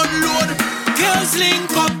 Girls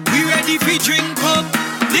link up, we ready for drink up.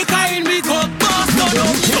 Liquor in we cup, boss done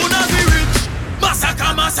up. Soon as we rich,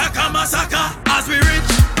 massacre, massacre, massacre. As we rich,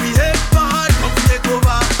 we head bad, come to take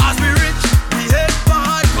over. As we rich, we head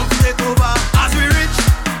bad, come to take over. As we rich,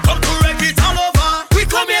 come to wreck it all over. We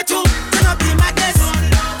come here to turn up the madness,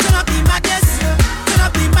 turn up the madness, turn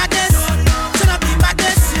up the madness, turn up the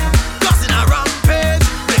madness. Causing a rampage,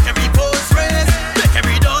 make every post raise, make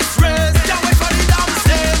every dust raise. Can't wait for the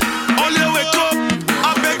downstairs. All you wake up,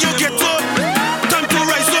 I beg you get up. Time to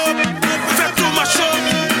rise up, fed to my shop.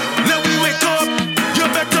 Let we wake up, you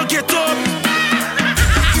better get up.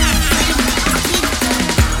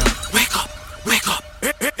 Wake up, wake up.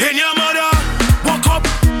 In your mother, walk up,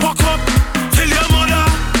 tell your mother,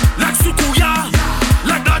 like Sukuya,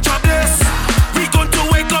 like that job this. We going to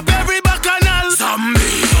wake up every bacchanal.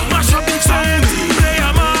 Zombie, mash up the zombie, play a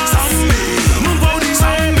man. Zombie, move out the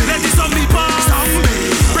way, let the zombie pass. Zombie,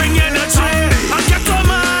 bring energy and get a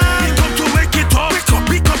man. We come to wake it up,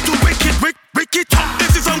 we come to wake it up.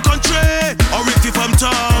 If you from country or if you from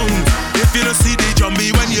town, if you don't see the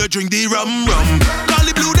zombie when you drink the rum, call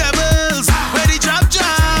the Blue Devils, where the jab.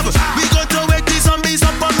 We got to wake these zombies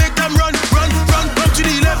up and make them run to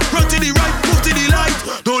the left, run to the right, move to the light.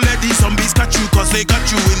 Don't let these zombies catch you, cause they got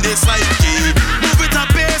you in their sight. Move it up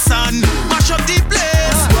bass and mash up the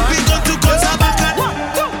place. We got to cause a back and 1,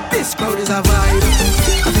 2. This crowd is a vibe.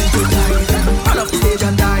 I feel to dive. Run off the stage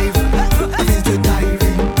and dive. I feel to dive.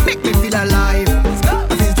 Make me feel alive.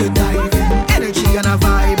 I feel to dive. Energy and a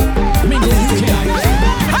vibe. I feel to dive.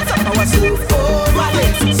 Hands up, I was so far away.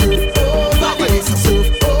 So far away.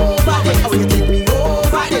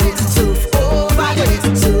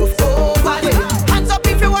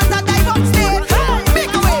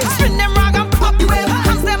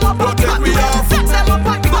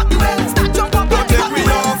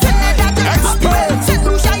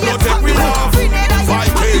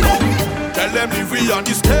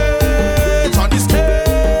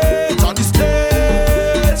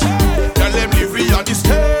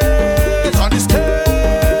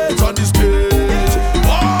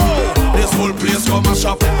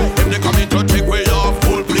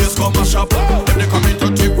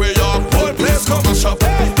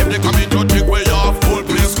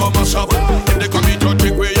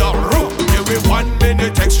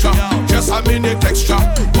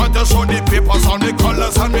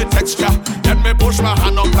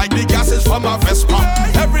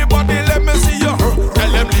 Everybody, let me see you.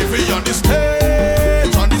 Tell them leave me on the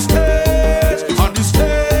stage, on the stage, on the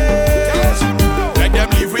stage. Let them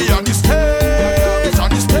leave me on the stage, on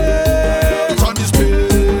the stage, on the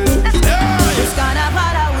stage. Yeah. This kind of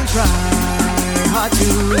part I will try hard to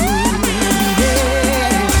behave,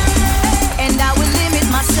 and I will limit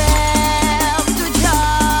myself to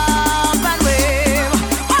jump and wave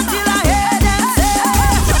until I hear them say,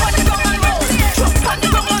 jump on the ground and roll, jump on the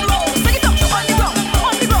ground and roll, bring it up, jump on the ground,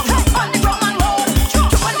 on the ground, jump on the ground and roll,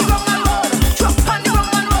 jump on the ground and roll, jump on the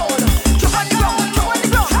ground and roll, jump on the ground, jump on the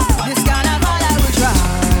ground. This kind of part I will try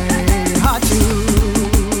hard to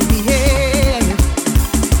behave,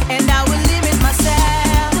 and I will limit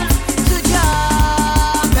myself to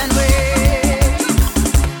jump and wave.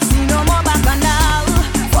 See no more bacchanal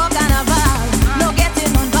for carnival, no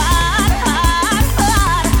getting on bad.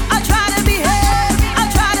 I try to behave, I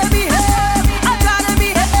try to behave, I try to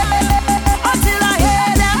behave until I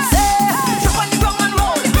hear them say, jump on the ground and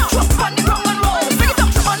roll, jump on the ground and roll, bring it up,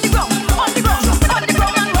 jump on the ground, on the ground, jump on the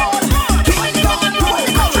ground and roll, keep on the ground and roll,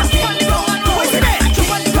 jump on the ground and roll,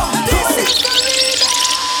 jump on the ground. This is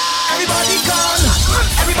everybody gone,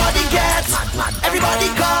 everybody get, everybody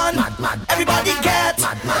gone, everybody get,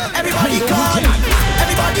 everybody gone,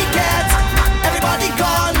 everybody get, everybody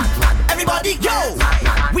gone, everybody go.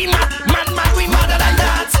 We mad, mad, mad, we madder than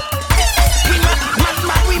that. We mad, mad,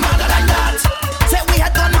 mad, we madder than that. Say we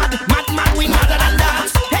had gone mad, mad, mad, we madder than that.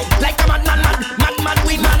 Hey, like a mad, mad, mad, mad, mad,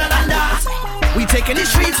 we madder than that. We taking the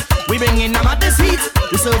streets, we bringing the madness heat.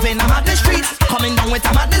 We serving the madness streets, coming down with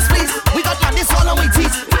the madness please. We got madness all on we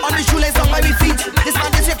teeth, on the shoelace on by we feet. This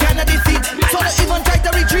madness you cannot defeat, so don't even try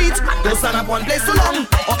to retreat. Don't stand up one place too long,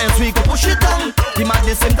 or else we go push it down. The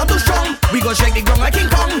madness symptom too strong, we go shake the ground like King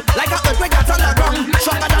Kong, like a earthquake that's underground,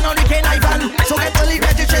 stronger than Hurricane Ivan. So get early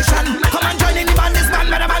registration, come and join in the madness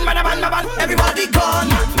man, man, man, man, man, man. Everybody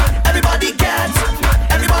gone, everybody get,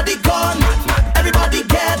 everybody gone, everybody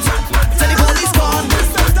get. Say the police gone,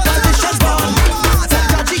 politicians gone,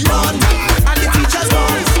 technology gone, and the teachers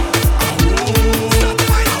gone.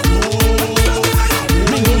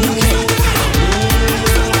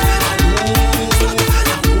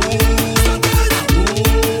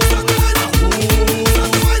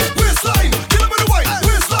 Waistline, kill 'em with the wine.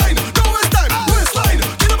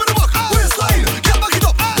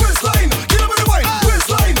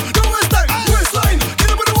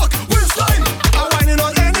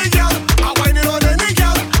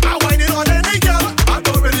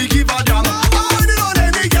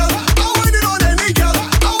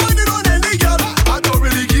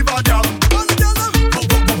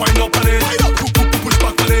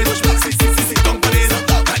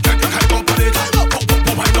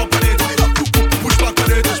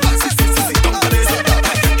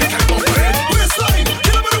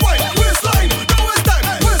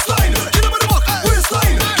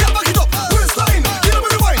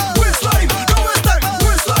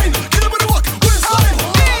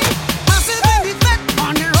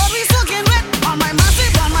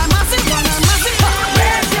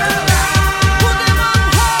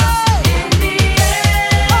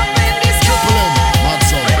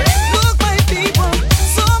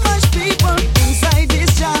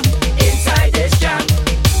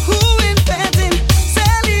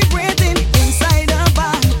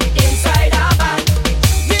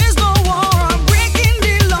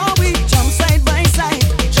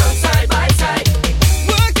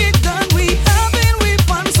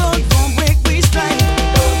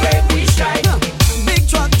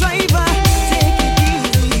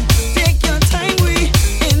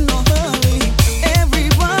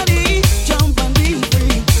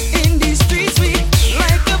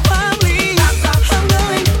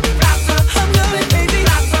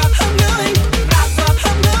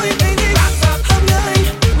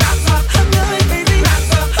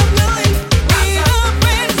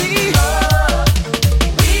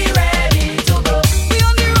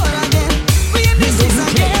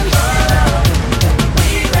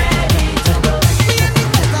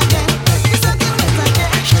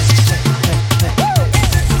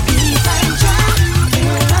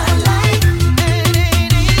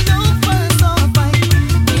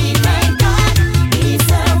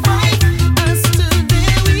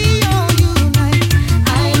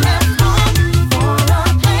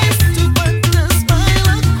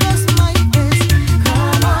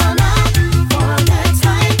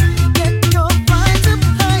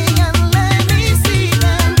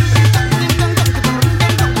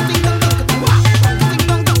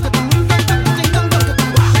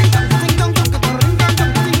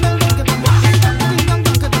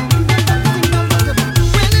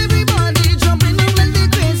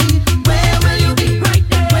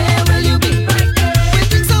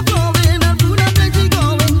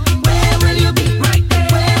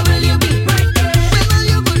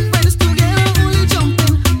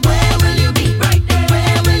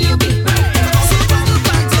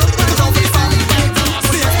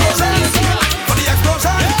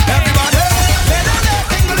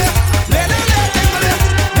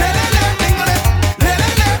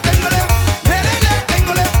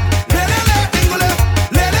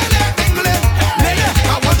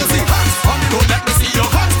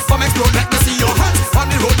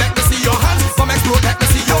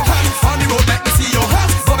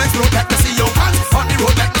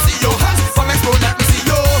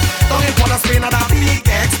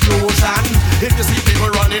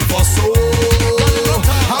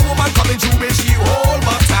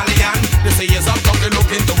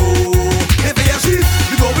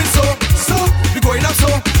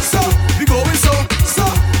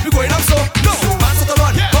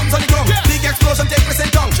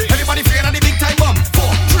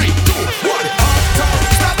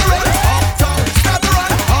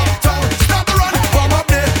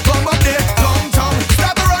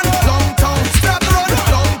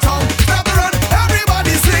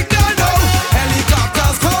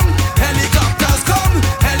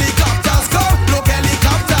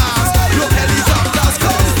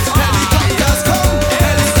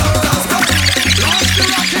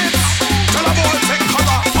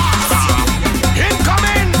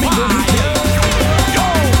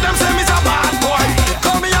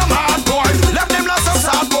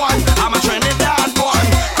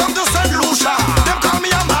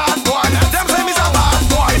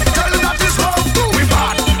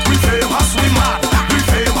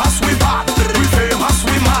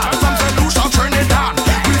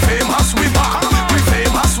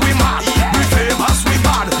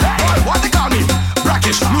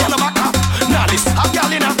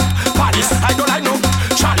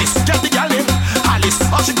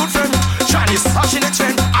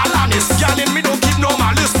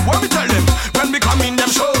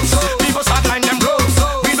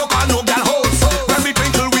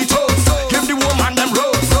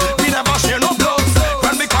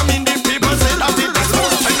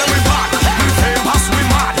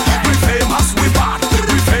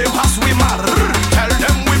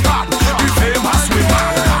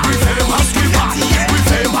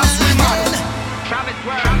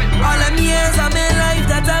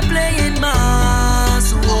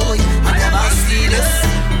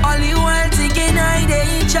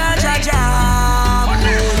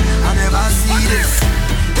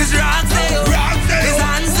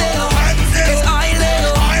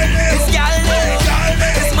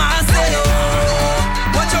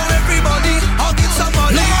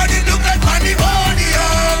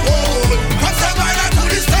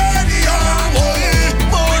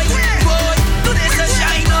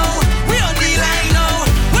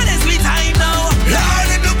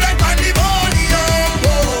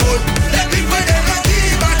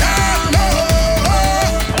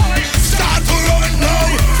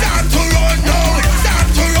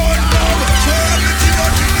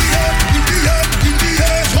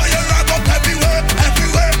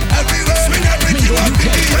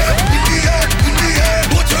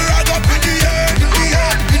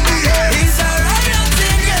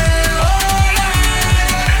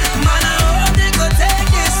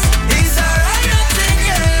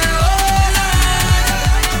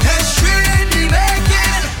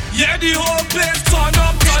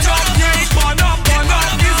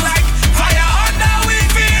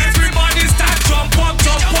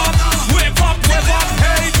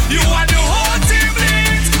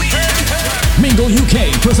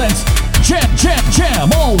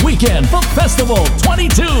 Weekend Folk Festival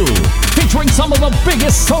 22, featuring some of the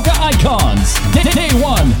biggest soca icons. Day 1,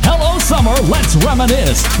 Hello Summer, Let's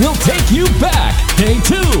Reminisce, will take you back. Day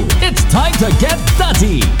 2, it's time to get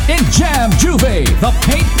dirty in Jam Juve, the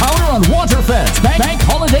Paint, Powder and Water Fest. Bank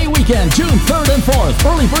Holiday Weekend, June 3rd and 4th.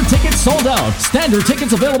 Early bird tickets sold out. Standard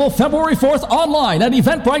tickets available February 4th online at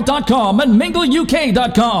eventbrite.com and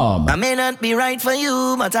mingleuk.com. I may not be right for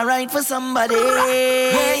you, but I'm right for somebody.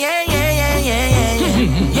 Yeah, yeah, yeah, yeah, yeah, yeah,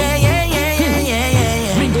 yeah, yeah, yeah, yeah, yeah,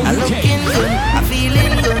 yeah. I'm looking good, I'm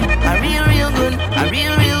feeling good, I'm real good, I'm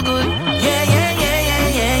real good. Yeah, yeah, yeah, yeah,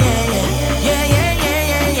 yeah, yeah, yeah, yeah, yeah,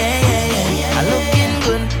 yeah, yeah, yeah. I'm looking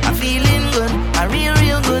good, I'm feeling good, I'm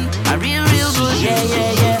real good, I'm real good. Yeah,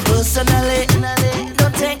 yeah, yeah. Personally,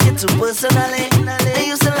 don't take it too personally. They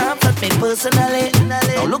used to laugh at me personally.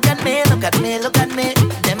 Now look at me, look at me, look at me.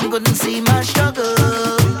 Them couldn't see my struggle.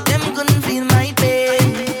 Them couldn't feel my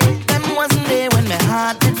pain. Them wasn't there when my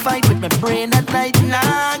heart did fight with my brain at night and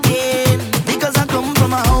again. Because I come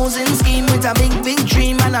from a housing scheme with a big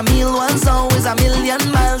dream, and a meal was always a million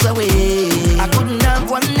miles away. I couldn't have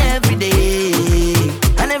one every day.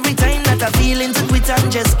 And every time that I feel into quit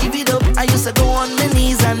and just give it up, I used to go on my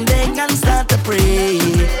knees and beg and start to pray.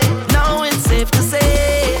 Now it's safe to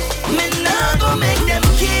say, me nah go make them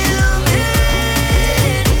kill me.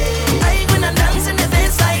 I ain't gonna dance in the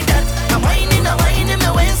face like that. I'm whining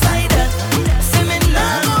my waist like that. Say me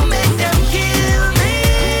nah go make them kill me.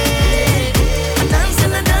 I'm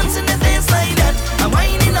dancing the face like that. I'm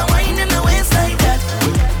whining my waist like that.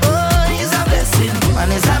 Oh, it's a blessing,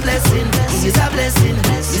 and it's a blessing. It's a blessing,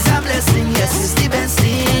 it's a blessing. Yes, it's the best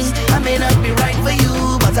thing. I may not be right for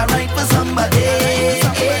you, but I'm right for somebody.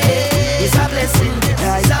 It's a blessing,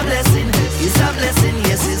 it's a blessing, it's a blessing.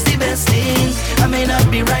 Yes, it's the best thing. I may not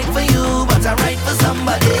be right for you, but I'm right for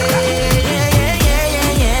somebody. Yeah, yeah, yeah, yeah,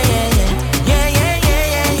 yeah, yeah, yeah, yeah, yeah,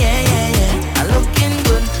 yeah, yeah, yeah. I'm looking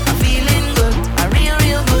good, I'm feeling good, I'm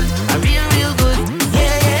real good, I'm real good.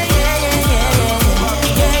 Yeah, yeah, yeah, yeah, yeah,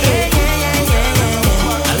 yeah, yeah, yeah, yeah, yeah, yeah.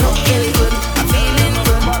 I'm looking good, I'm feeling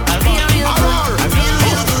good, I'm real good, I'm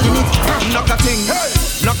real good. Knock a ting,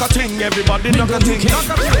 knock a ting, everybody knock a ting,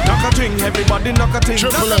 knock a ting, everybody knock a ting,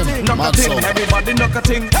 knock a ting, everybody knock a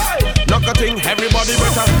ting, knock a ting, everybody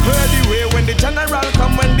better clear the way when the general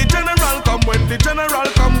come, when the general come, when the general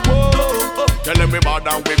come. Whoa, tell everybody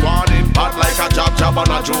that we want it, bad like a job on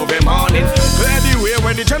a Juve morning. Clear the way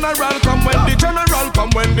when the general come, when the general come,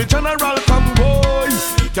 when the general come. Boy,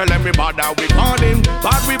 tell everybody that we want it,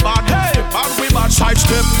 bad we bad, hey, bad we bad. Side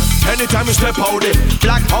step, anytime we step out it,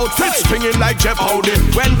 black outfits springing like Jeff Howdy.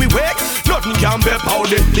 When we wake, nothing can be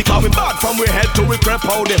powder. Because we bad from we head to we crep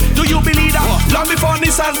powder. Do you believe that? Long before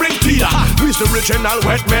Nissan bring Peter, we's the original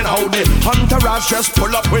wet men howdy. Entourage just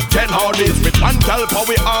pull up with 10 howdies. With one tell for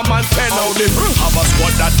we arm and 10 howdy. Have a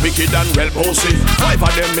squad that wicked and well bossy. 5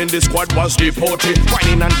 of them in the squad was deported.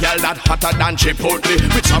 Whining and yell that hotter than Chipotle.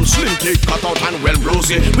 With some slim thick cut out and well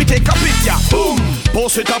rosy. We take a picture, boom,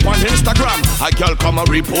 post it up on Instagram. A girl come and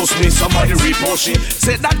repost me, somebody repost she.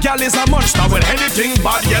 Say that girl is a monster with anything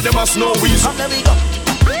bad, yeah, they must know we. Come there we go.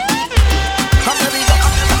 Come there we go.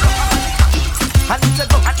 I need to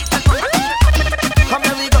go. Come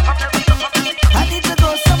there we go. I need to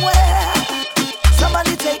go somewhere.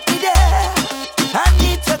 Somebody take me there. I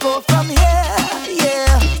need to go from here.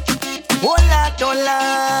 Yeah. Oh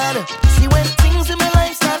Lord. See when things in my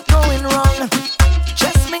life start going wrong,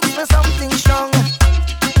 just mix me something strong,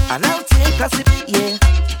 and I'll take a sip, yeah,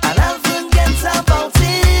 and I'll forget about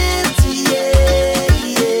it, yeah,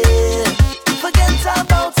 yeah. Forget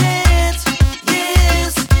about it,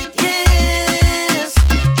 yes, yes.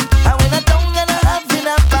 And when I'm down and I'm having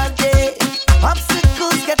a bad day,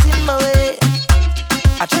 obstacles get in my way,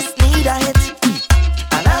 I just need a hit,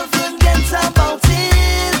 and I'll forget about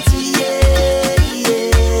it, yeah,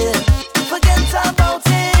 yeah. Forget about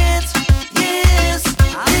it, yes, yes.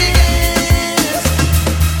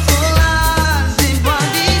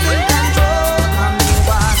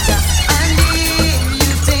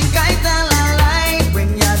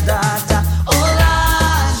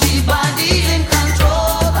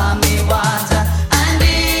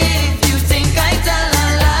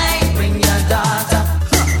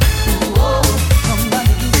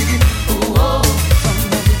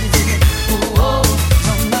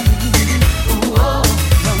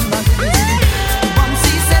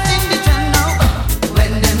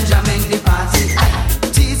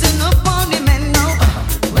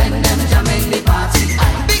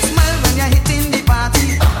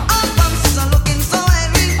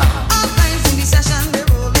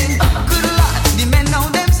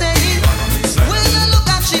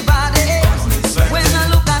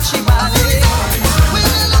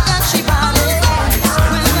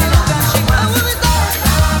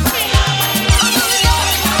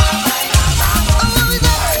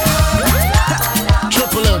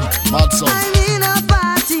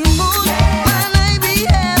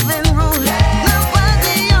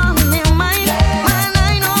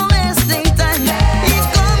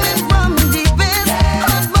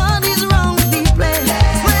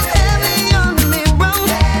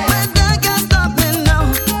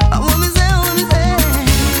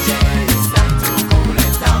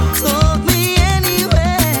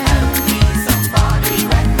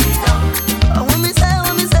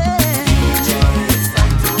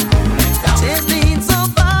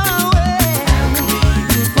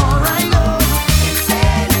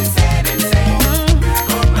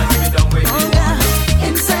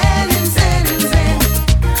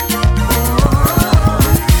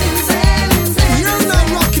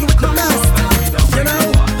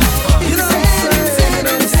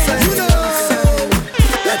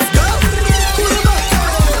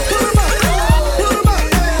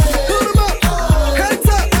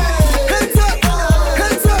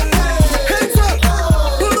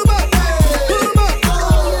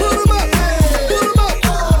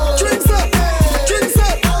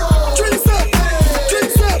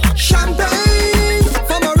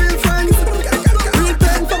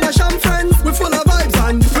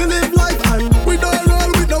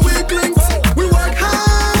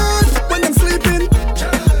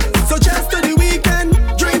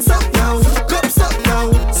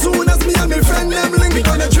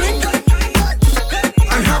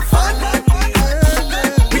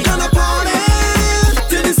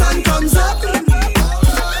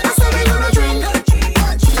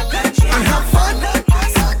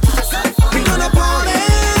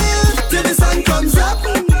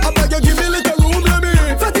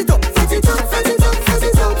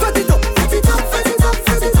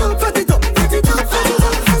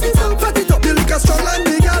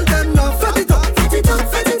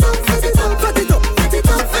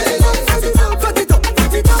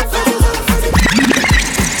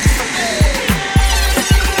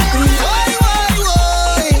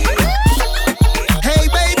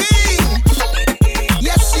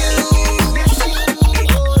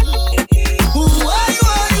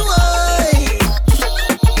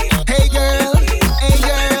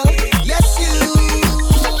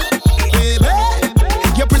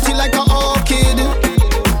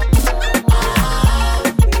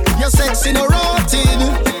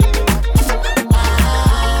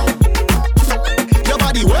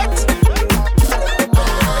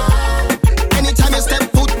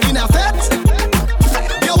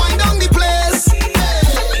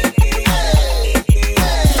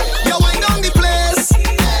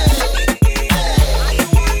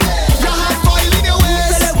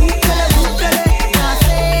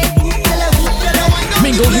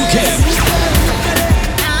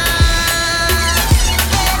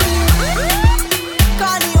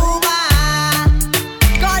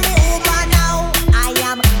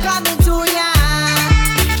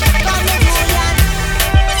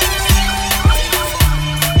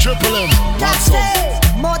 That's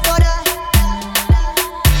it. Motor.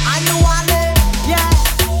 I know I live. Yeah.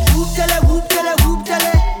 Whoop tele, whoop tele, whoop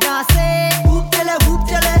tele. That's it. Whoop tele, whoop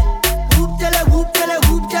tele. Whoop tele, whoop tele,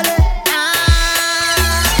 whoop tele.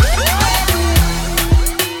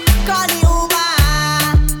 Call the Uber.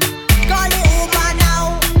 Call the Uber now.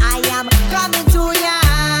 I am coming to ya.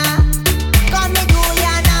 Coming to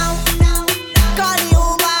ya now. Call the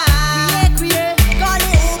Uber. Call the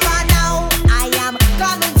Uber now. I am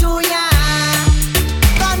coming to ya.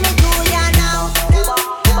 Coming to ya now.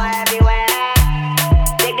 Uber everywhere.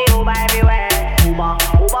 Take the Uber everywhere. Uber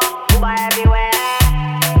everywhere.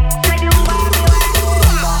 Take the Uber everywhere.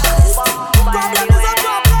 Problem is a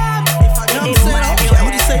problem. You know what I'm saying? Okay,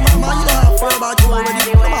 what you say, my man? You know how I feel about you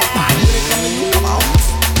already. Come on, man. When it come to you, come on.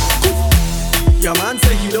 Your man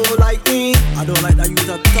say he don't like me. I don't like that you at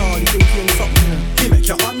all. He think you something. He make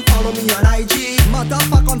your man follow me on IG. Matter of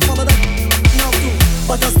fact, unfollow that now too.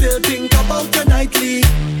 But I still think about you nightly.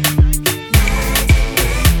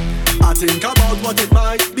 I think about what it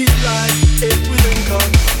might be like if we link up.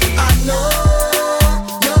 I know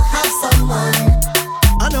you have someone.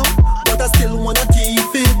 I know, but I still wanna keep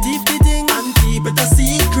it and keep it a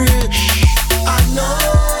secret. I know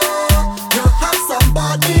you have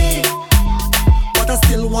somebody, but I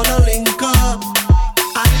still wanna link up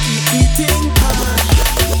and keep eating time.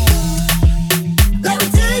 Let me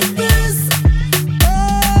take this.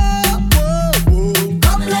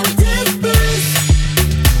 Come, let me take this.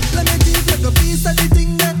 Let me take like a piece of the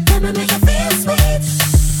thing that let me make you feel sweet.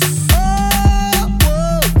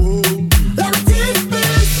 Let me take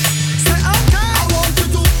this. Say okay. I want you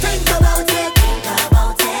to think about it.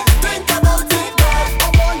 Think about it, girl. I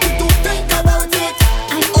want you to think about it.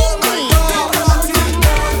 Oh my God, about it.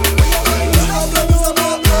 Problem is a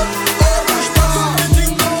problem. Oh my God,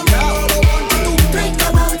 everything going down. I want you to think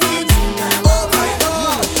about it. Oh my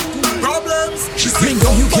God, problems. She sing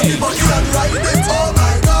nobody but you can ride it. Oh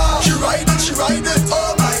my God, she ride it.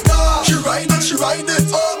 Oh my God, she ride it.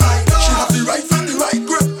 Oh my God, she have the right foot, the right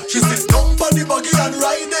grip. She sits down for the buggy and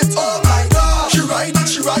ride it. Oh my God, she ride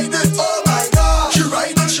it. Oh my God,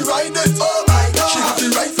 she ride it. Oh my God, she have the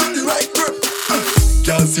right foot, the right grip.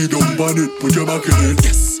 Can't sit down on it, put your back in it.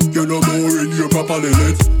 Yes, you're not going, you're properly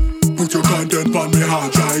lit. Put your content on me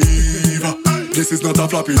hard drive. This is not a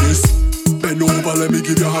floppiness. Bend over, let me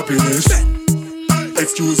give you happiness.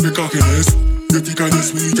 Excuse me cockiness. You think I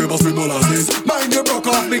just sweet, you must be molasses. Mind you broke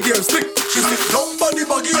off me gear stick. She sit down on the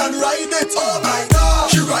buggy and ride it. Oh my God,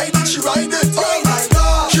 she ride it. Oh my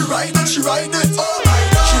God, she ride it. Oh my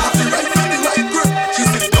God, she have the right foot, the right grip. She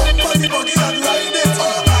sit down on the buggy and ride it.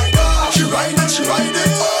 Oh my God, she ride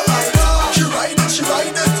it. Oh my God, she ride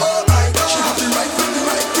it. Oh my God, she have the right foot, the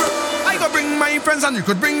right grip. I go bring my friends and you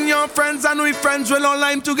could bring your friends and we friends will all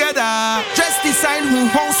lime together. Just decide who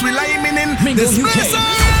house we liming in. Mingle This UK. place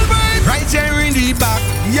right here in the back.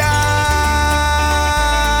 Yeah,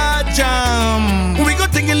 jam. We go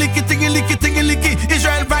tingy-licky.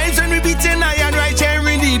 Israel vibes and we beating iron right here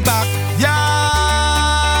in the back. Yeah,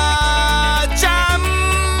 jam.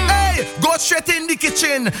 Hey, go straight in the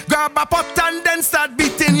kitchen, grab a pot and then start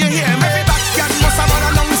beating. You hear me? Every backyard must have an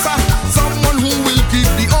announcer, someone who will keep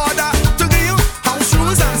the order to give you house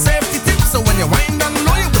rules and safety tips. So when you wind down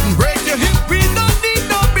low, you wouldn't break your hip. We don't need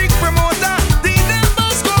no big promoter. The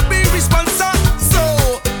neighbors go be responsible. So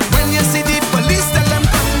when you see the police, tell them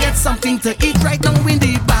come get something to eat right now in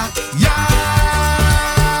the back. Yeah,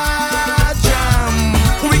 jam.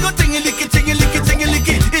 We go tingy-licky.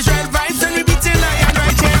 Israel vibes and we beating iron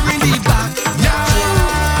right here in the back. Yeah,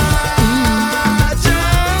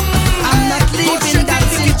 jam. I'm not leaving that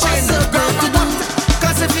city.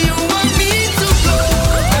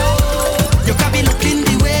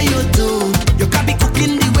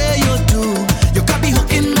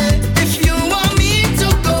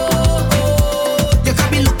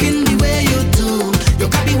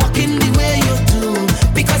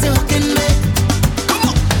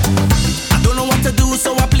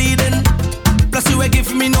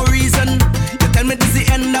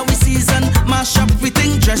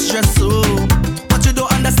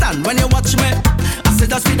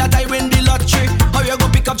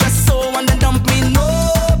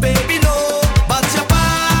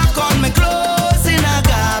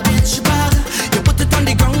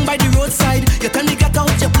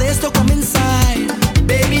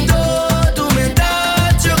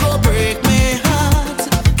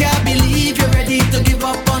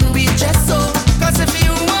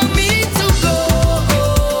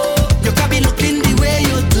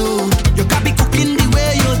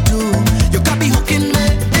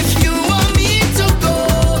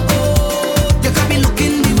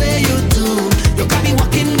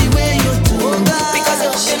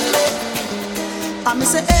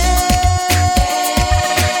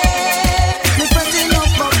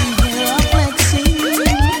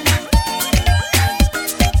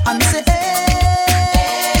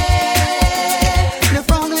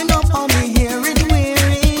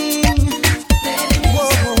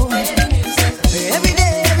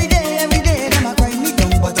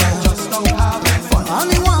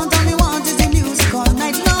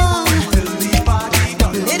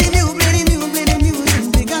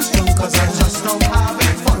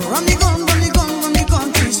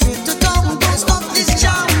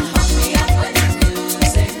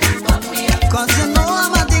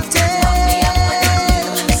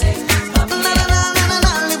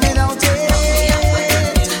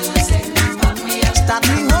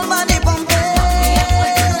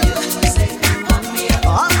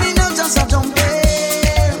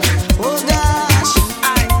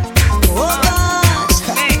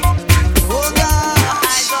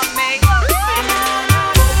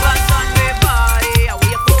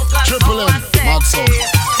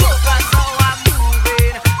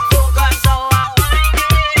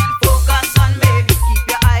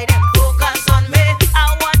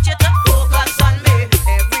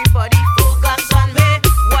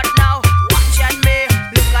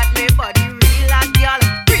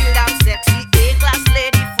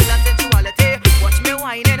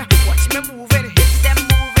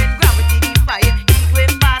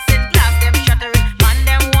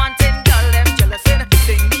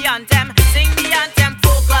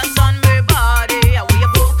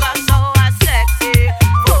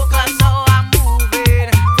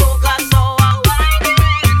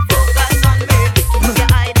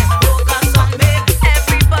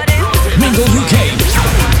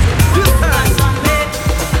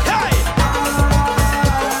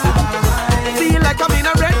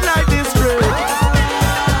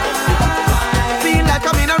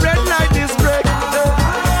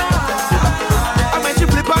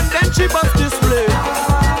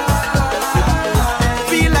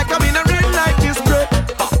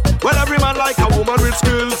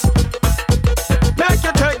 street skills. Make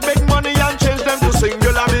you take big money and change them to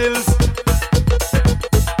singular bills.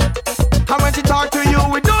 And when she talk to you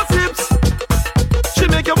with no tips, she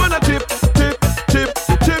make you wanna tip, tip, tip,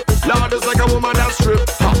 tip. Lord, it's like a woman that strip.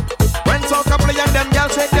 When soca play and them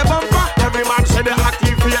girls shake their bumper, every man say they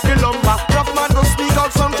activate the lumber. Rough man to speak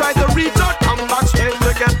out, some try to reach out, come backstage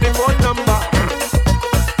to get the phone number.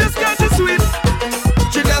 This girl is sweet,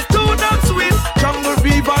 she just too damn sweet. Jungle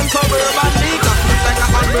fever and suburban league, feel like a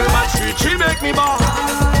suburban street. She make me ball,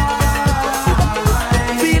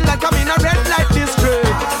 feel like I'm in a red light district.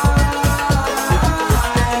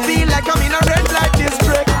 Feel like I'm in a red light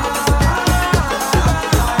district.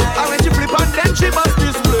 And when she flip and then she bust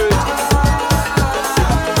this split.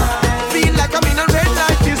 Feel like I'm in a red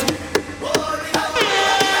light district.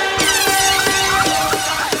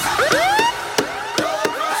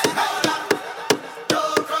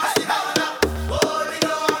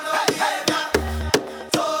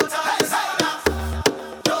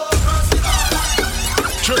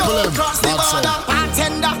 Triple M, Cross the that's border, all.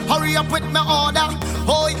 bartender, hurry up with my order.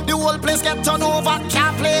 Boy, the whole place get turned over.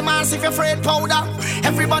 Can't play mass if you're afraid powder.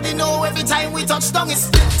 Everybody know every time we touch down it's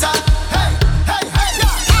splinter. Hey, hey, hey,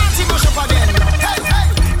 yeah. Party mash up again. Hey, hey,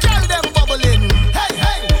 girl them bubbling. Hey,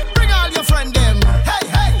 hey, bring all your friend them. Hey,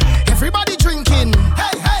 hey, everybody drinking.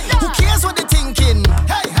 Hey, hey, who cares what they thinking?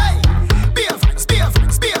 Hey, hey, beer fights, beer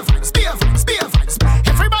fights, beer fights, beer fights, beer fights.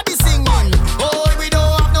 Everybody singing. Boy, we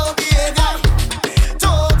don't have no behavior.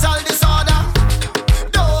 Total disorder.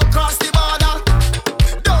 Don't cross the border.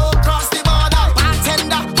 Don't cross the border.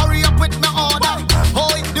 Bartender, hurry up with my order.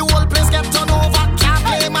 Boy, the whole place get turned over. Can't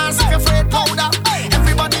play mass if you're afraid powder.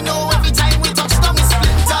 Everybody know every time we touch down it's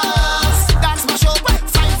splinters. That's my show.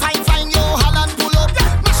 Fine, fine, fine, yo, Holland pull up.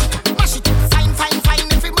 Mash it, fine, fine, fine.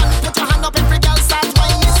 Every man put your hand up, every girl start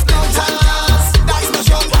whining it's splinters. That's my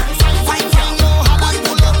show. Fine, fine, fine, yo, Holland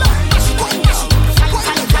pull up. Mash it, fine,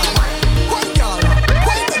 fine, fine. One girl,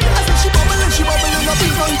 one baby, I said she bubbling up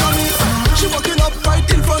in front of me. She walking up right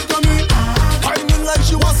in front of me, whining like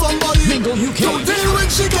she was somebody. Mingle UK. Don't tell when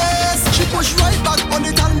she gets, she push right back on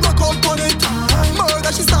it and rock up on it.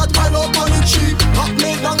 Murder, she start pile up on it. She have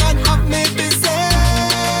me down and have me busy.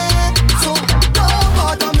 So don't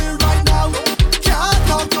bother me right now, can't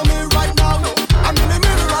talk to me right now. I'm in the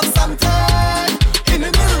middle of something, in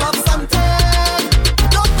the middle of something.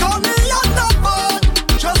 Don't call me on the phone,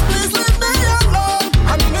 just please leave me alone.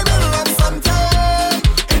 I'm in the middle of something,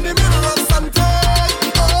 in the middle of something.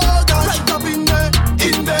 Oh God, right up in there,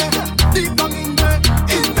 deep down in there,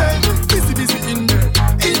 busy, busy in there,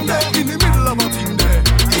 in the middle of a thing there,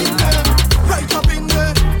 right up in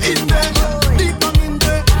there, deep down in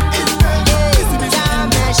there, busy, busy in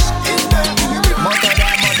there, in the middle.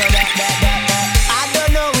 I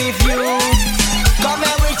don't know if you come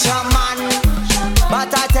here with your man,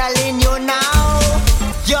 but I'm telling you now,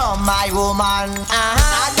 you're my woman.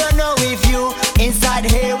 I don't know if you inside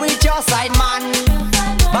here with your side man,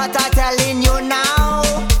 but I'm telling you now,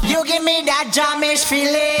 you give me that jamish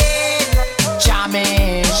feeling.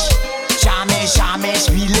 Jamish, jamish, jamish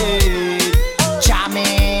feeling.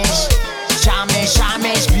 Jamish, jamish,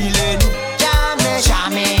 jamish feeling. Jamish,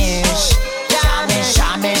 jamish, jamish,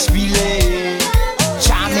 jamish feeling.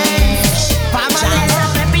 Jamish, jamish.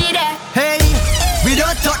 Hey, we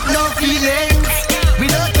don't talk no feelings. We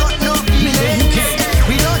don't talk no feelings.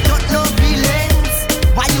 We don't talk no feelings.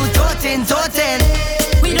 Why you totin'?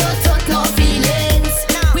 We don't talk no feelings.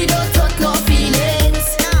 We don't talk no feelings.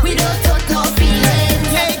 We don't talk no feelings.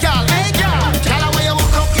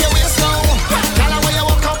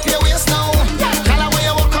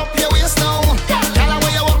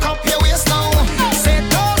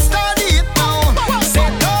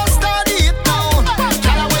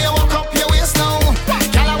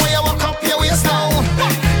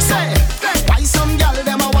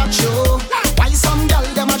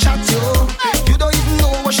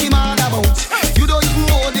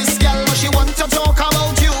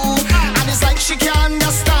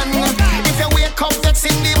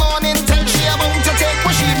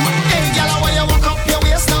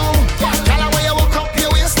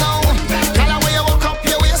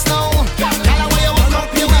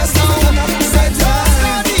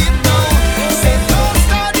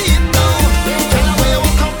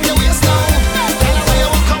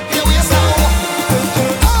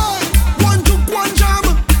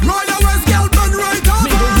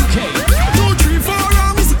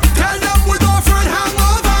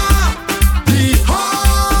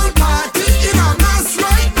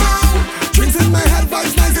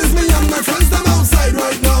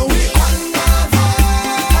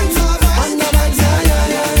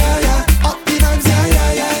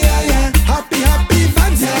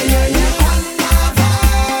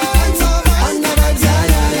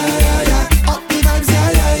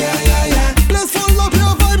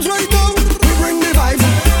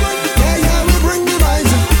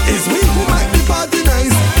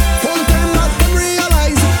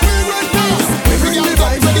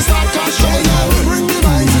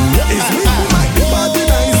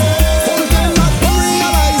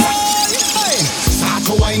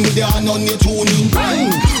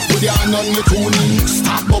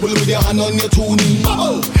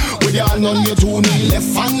 Bubble with your hand on your two knee.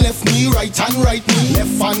 Left hand, left knee, right hand, right knee.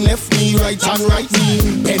 Left hand, left knee, right hand, right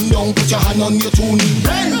knee. Bend down, put your hand on your two knee.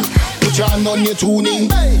 Bend, put your hand on your two knee.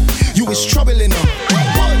 You is troubling up,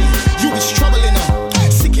 boy. You is troubling up.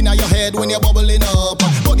 Sick in your head when you're bubbling up.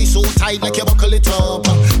 Body so tight like you buckle it up.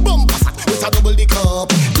 Bumper fat with a double the cup.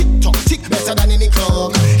 Tick tock, tick better than any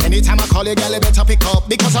club. Anytime I call you, girl, you better pick up.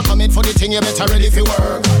 Because I'm coming for the thing, you better ready for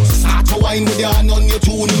work. Start to whine with your hand on your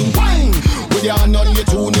two knee. Whine with your hand on your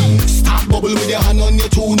two knee. Start bubble with your hand on your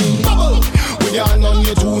two knee. Bubble with your hand on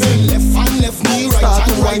your two knee. Left hand, left knee, right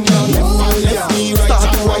hand, right knee. Left hand, left knee, right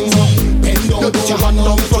hand, right knee. Bend down, put your hand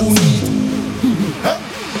on your two knee.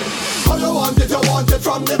 How you want it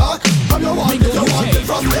from the back. How you want it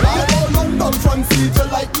from the back. You don't run down front feet, you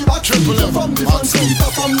like the back. Triple M from the front feet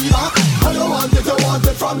or from the back. How you want it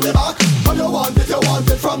from the back. How you want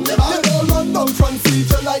it from the back. You don't run down front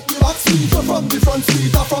feet, you like the back. Feet or from the front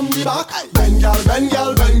feet or from the back. Bend, girl, bend,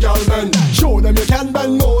 girl, bend, girl, bend. Show them you can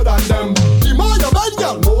bend more than them. The more you bend,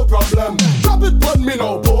 girl, no problem. Drop it on me,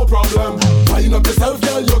 no problem. Wind up yourself,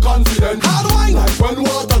 girl, you're confident. Hard wine, like when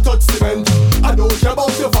water touch cement. I don't care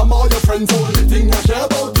about your fam or your friends. Only thing I care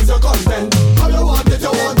about is your content. How you want it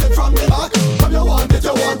from the back. How you want it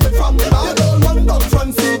from the back. You don't run down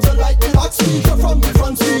front seat, you like the back. Seat from the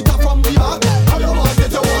front seat or from the back. How you want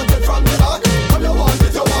it from the back. How you want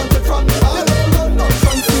it from the back. You don't run down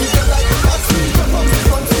front seat, you like the back. Seat from the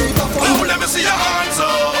front seat or from the back. Oh, let me see your hands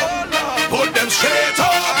up. Put them straight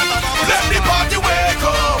up. Let the party wake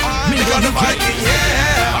up. Because the Viking,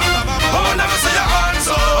 yeah. Oh, let me see your hands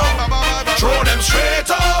up. Throw them straight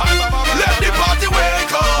up. Let the party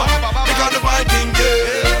wake up. Because the Viking,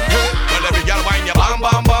 yeah. Well, every girl whine your bam,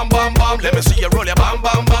 bam, bam, bam, bam. Let me see you roll your bam,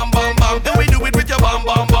 bam, bam, bam, bam. Then we do it with your bam,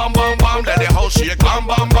 bam, bam, bam, bam. Let the house shake, bam,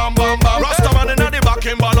 bam, bam, bam, bam. Rastaman inna the back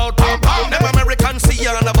and ball out, pam, pam. Them American see you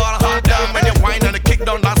on the ball hard down. When you whine and the kick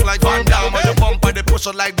down, that's like Van Damme. When you bump and they push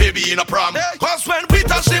it like baby in a prom. Cause when we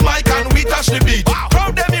touch the mic and we touch the beat,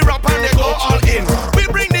 crowd them erupt and they go all in. We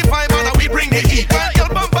bring the vibe and we bring the heat. Girl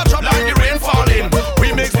bumper drop like the rain falling.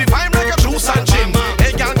 We mix the vibe like a juice and gin.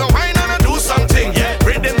 Hey girl go whine and do something.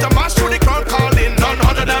 Bring them to mash through the crowd calling. None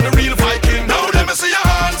other than the real Viking. Now let me see your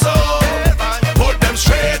hands up. Put them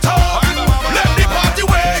straight up. Let the party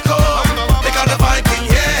wake up. Because the Viking,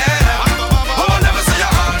 yeah. Oh, let me see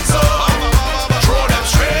your hands up. Throw them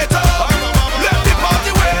straight up. Let the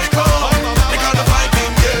party wake up.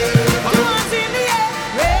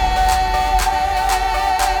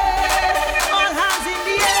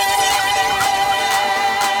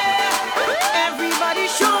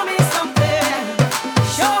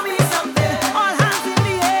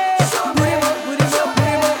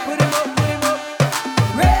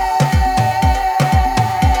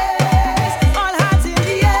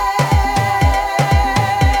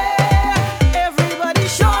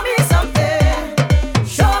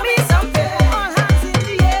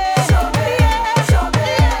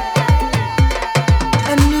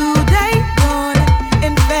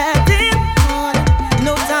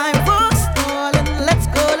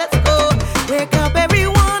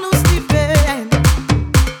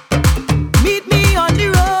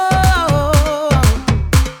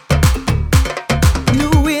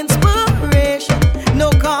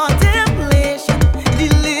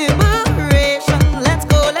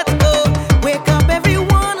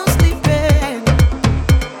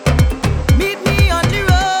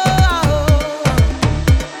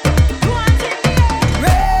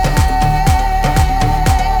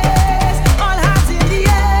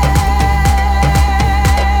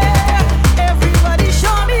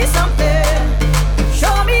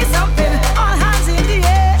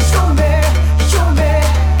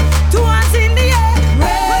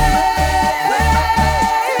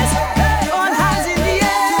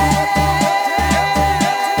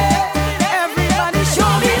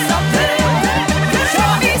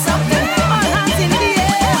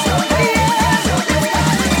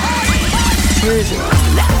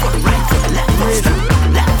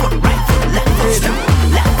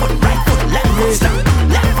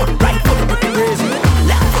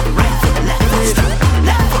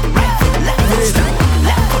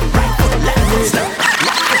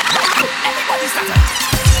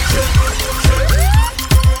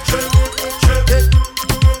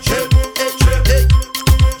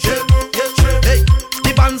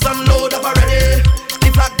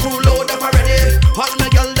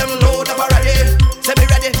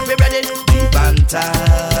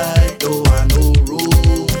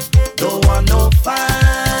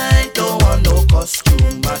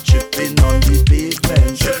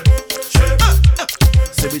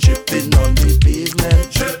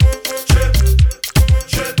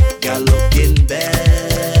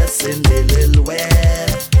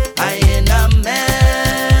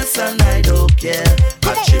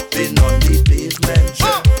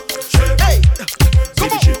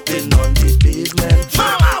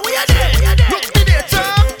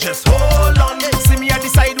 blonde. See me at the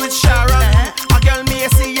side with Sharon. A girl me a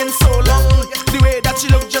seeing so long. The way that she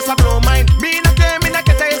look just a blow mine. Me in a game, in a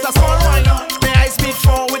get is a small wine. May I speak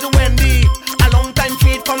for with Wendy. A long time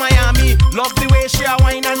feed for Miami. Love the way she a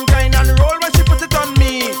wine and grind and roll when she put it on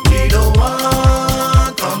me. We don't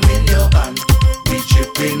want come in your band. We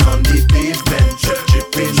tripping on the pavement,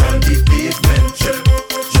 tripping on the pavement.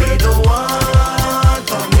 We don't want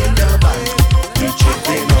come in your band. We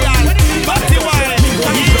tripping on the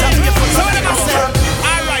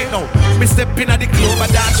Me step in at the club, I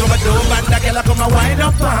dance over the dome, and the girl come and wind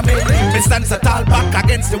up on me. Me stand so tall back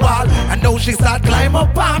against the wall, and now she start climb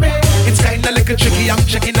up on me. It's kinda little tricky, I'm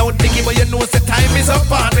checking out Nicky, but you know the time is up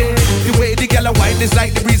on me. The way the girl a wine is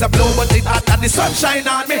like the breeze a blow, but it hot and the sunshine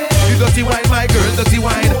on me. You dirty wine, my girl, dirty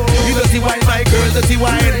wine. You dirty wine, my girl, dirty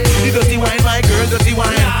wine. You dirty wine, my girl, dirty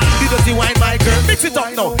wine. You dirty wine, my girl, mix it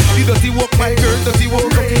up now. You dirty walk, my girl, dirty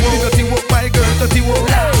walk. You dirty walk, my girl, dirty walk.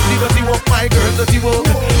 You dirty walk, my girl, dirty walk.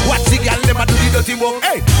 Watch the girl, them a do the dirty walk.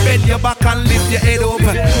 Hey, bend your back and lift your head up.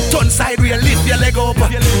 Turn sideways, lift your leg up.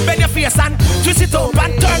 Bend your face and twist it up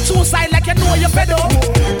and turn two side like you know you're fed up.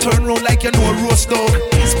 Turn round like you know a roast dog.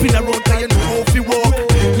 Spin around like you know how to walk.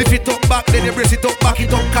 Lift it up back, then you brace it up, back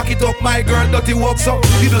it up, cock it up. My girl, dirty walk, so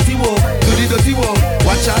the dirty walk, do the dirty walk.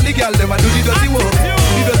 Watch all the girl, them a do the dirty walk.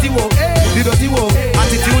 The dirty walk, the dirty walk.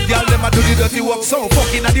 Attitude girl, them a do the dirty walk. So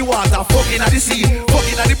fucking at the water, fucking at the sea,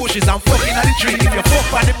 fucking at the bushes and fucking at the tree. If you fuck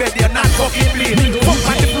on the bed, you're not fucking bleed. Fuck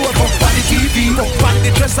on the floor, fuck on the TV, fuck on the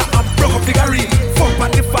dresser and broke up figurine. Fuck on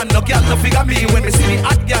the fan, no girl no figure me. When me see the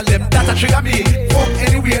hot girl, them that a trigger me. Fuck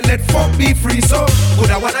anyway, let fuck be free. So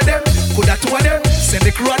coulda one of them, coulda two of them, send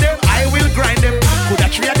the crew of them, I will grind them. Coulda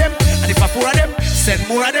three of them, and if I four of them, send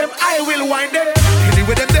more of them, I will wind them.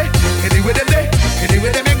 Anyway them there, anyway them there,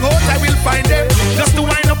 anyway them hang out, I will find them. Just to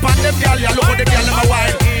wind up on them, girl, you look how the girl them a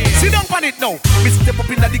wine. Sit down on it now. Me step up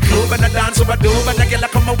in the club and I dance over dome and the girl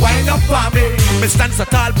come and wind up on me. Me stand so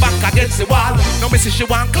tall back against the wall. Now me see she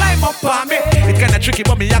want climb up on me. It kinda tricky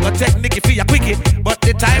but me I got technique for ya quickie. But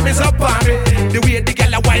the time is up on me. The way the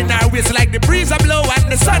girl a wind her waist like the breeze a blow and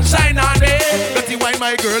the sunshine on me. Dirty wine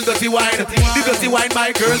my girl, dirty wine. The dirty wine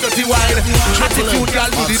my girl, dirty wine. Attitude girl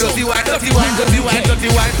do the dirty wine, dirty wine, dirty wine,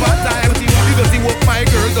 dirty wine part time. The dirty walk my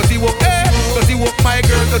girl, dirty walk, eh. Dirty walk my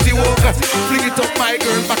girl, dirty walk. Fling it up my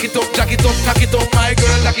girl, back it up, jack it up, cock it up, my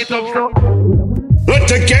girl, jack it up. Let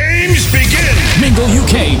the games begin! Mingle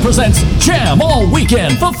UK presents Jam All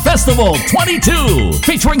Weekend for Festival 22,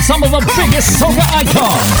 featuring some of the biggest soca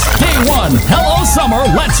icons. Day 1, Hello Summer,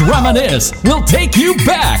 Let's Reminisce. We'll take you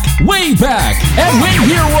back, way back, and Win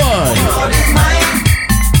Yearwood.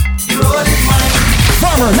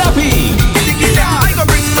 Farmer Nappy. I go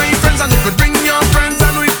bring my friends and you could bring your friends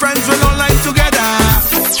and we friends will all life together.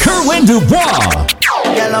 Kerwin Dubois.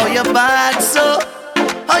 Girl, how you bad so?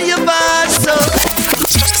 How you bad so?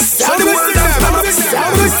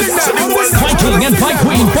 Viking and Bike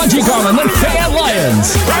Queen, Bungie Garland and Faye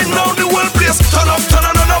Lyons. Right now the world place turn up, turn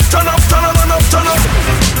on and up, turn up, turn on and up, turn up.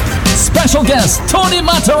 Special guest Tony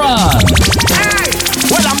Mataran. Hey!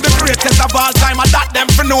 Well, I'm the greatest of all time, I that them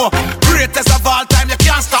for know. Greatest of all time, you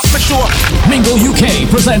can't stop me sure. Mingle UK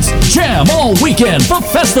presents Jam All Weekend for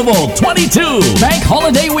Festival 22. Bank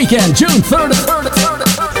Holiday Weekend, June 3rd.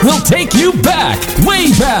 We'll take you back,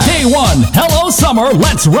 way back. Day 1, Hello Summer,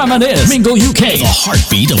 Let's Reminisce. Mingle UK, the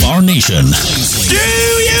heartbeat of our nation. Do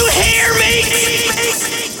you hear me?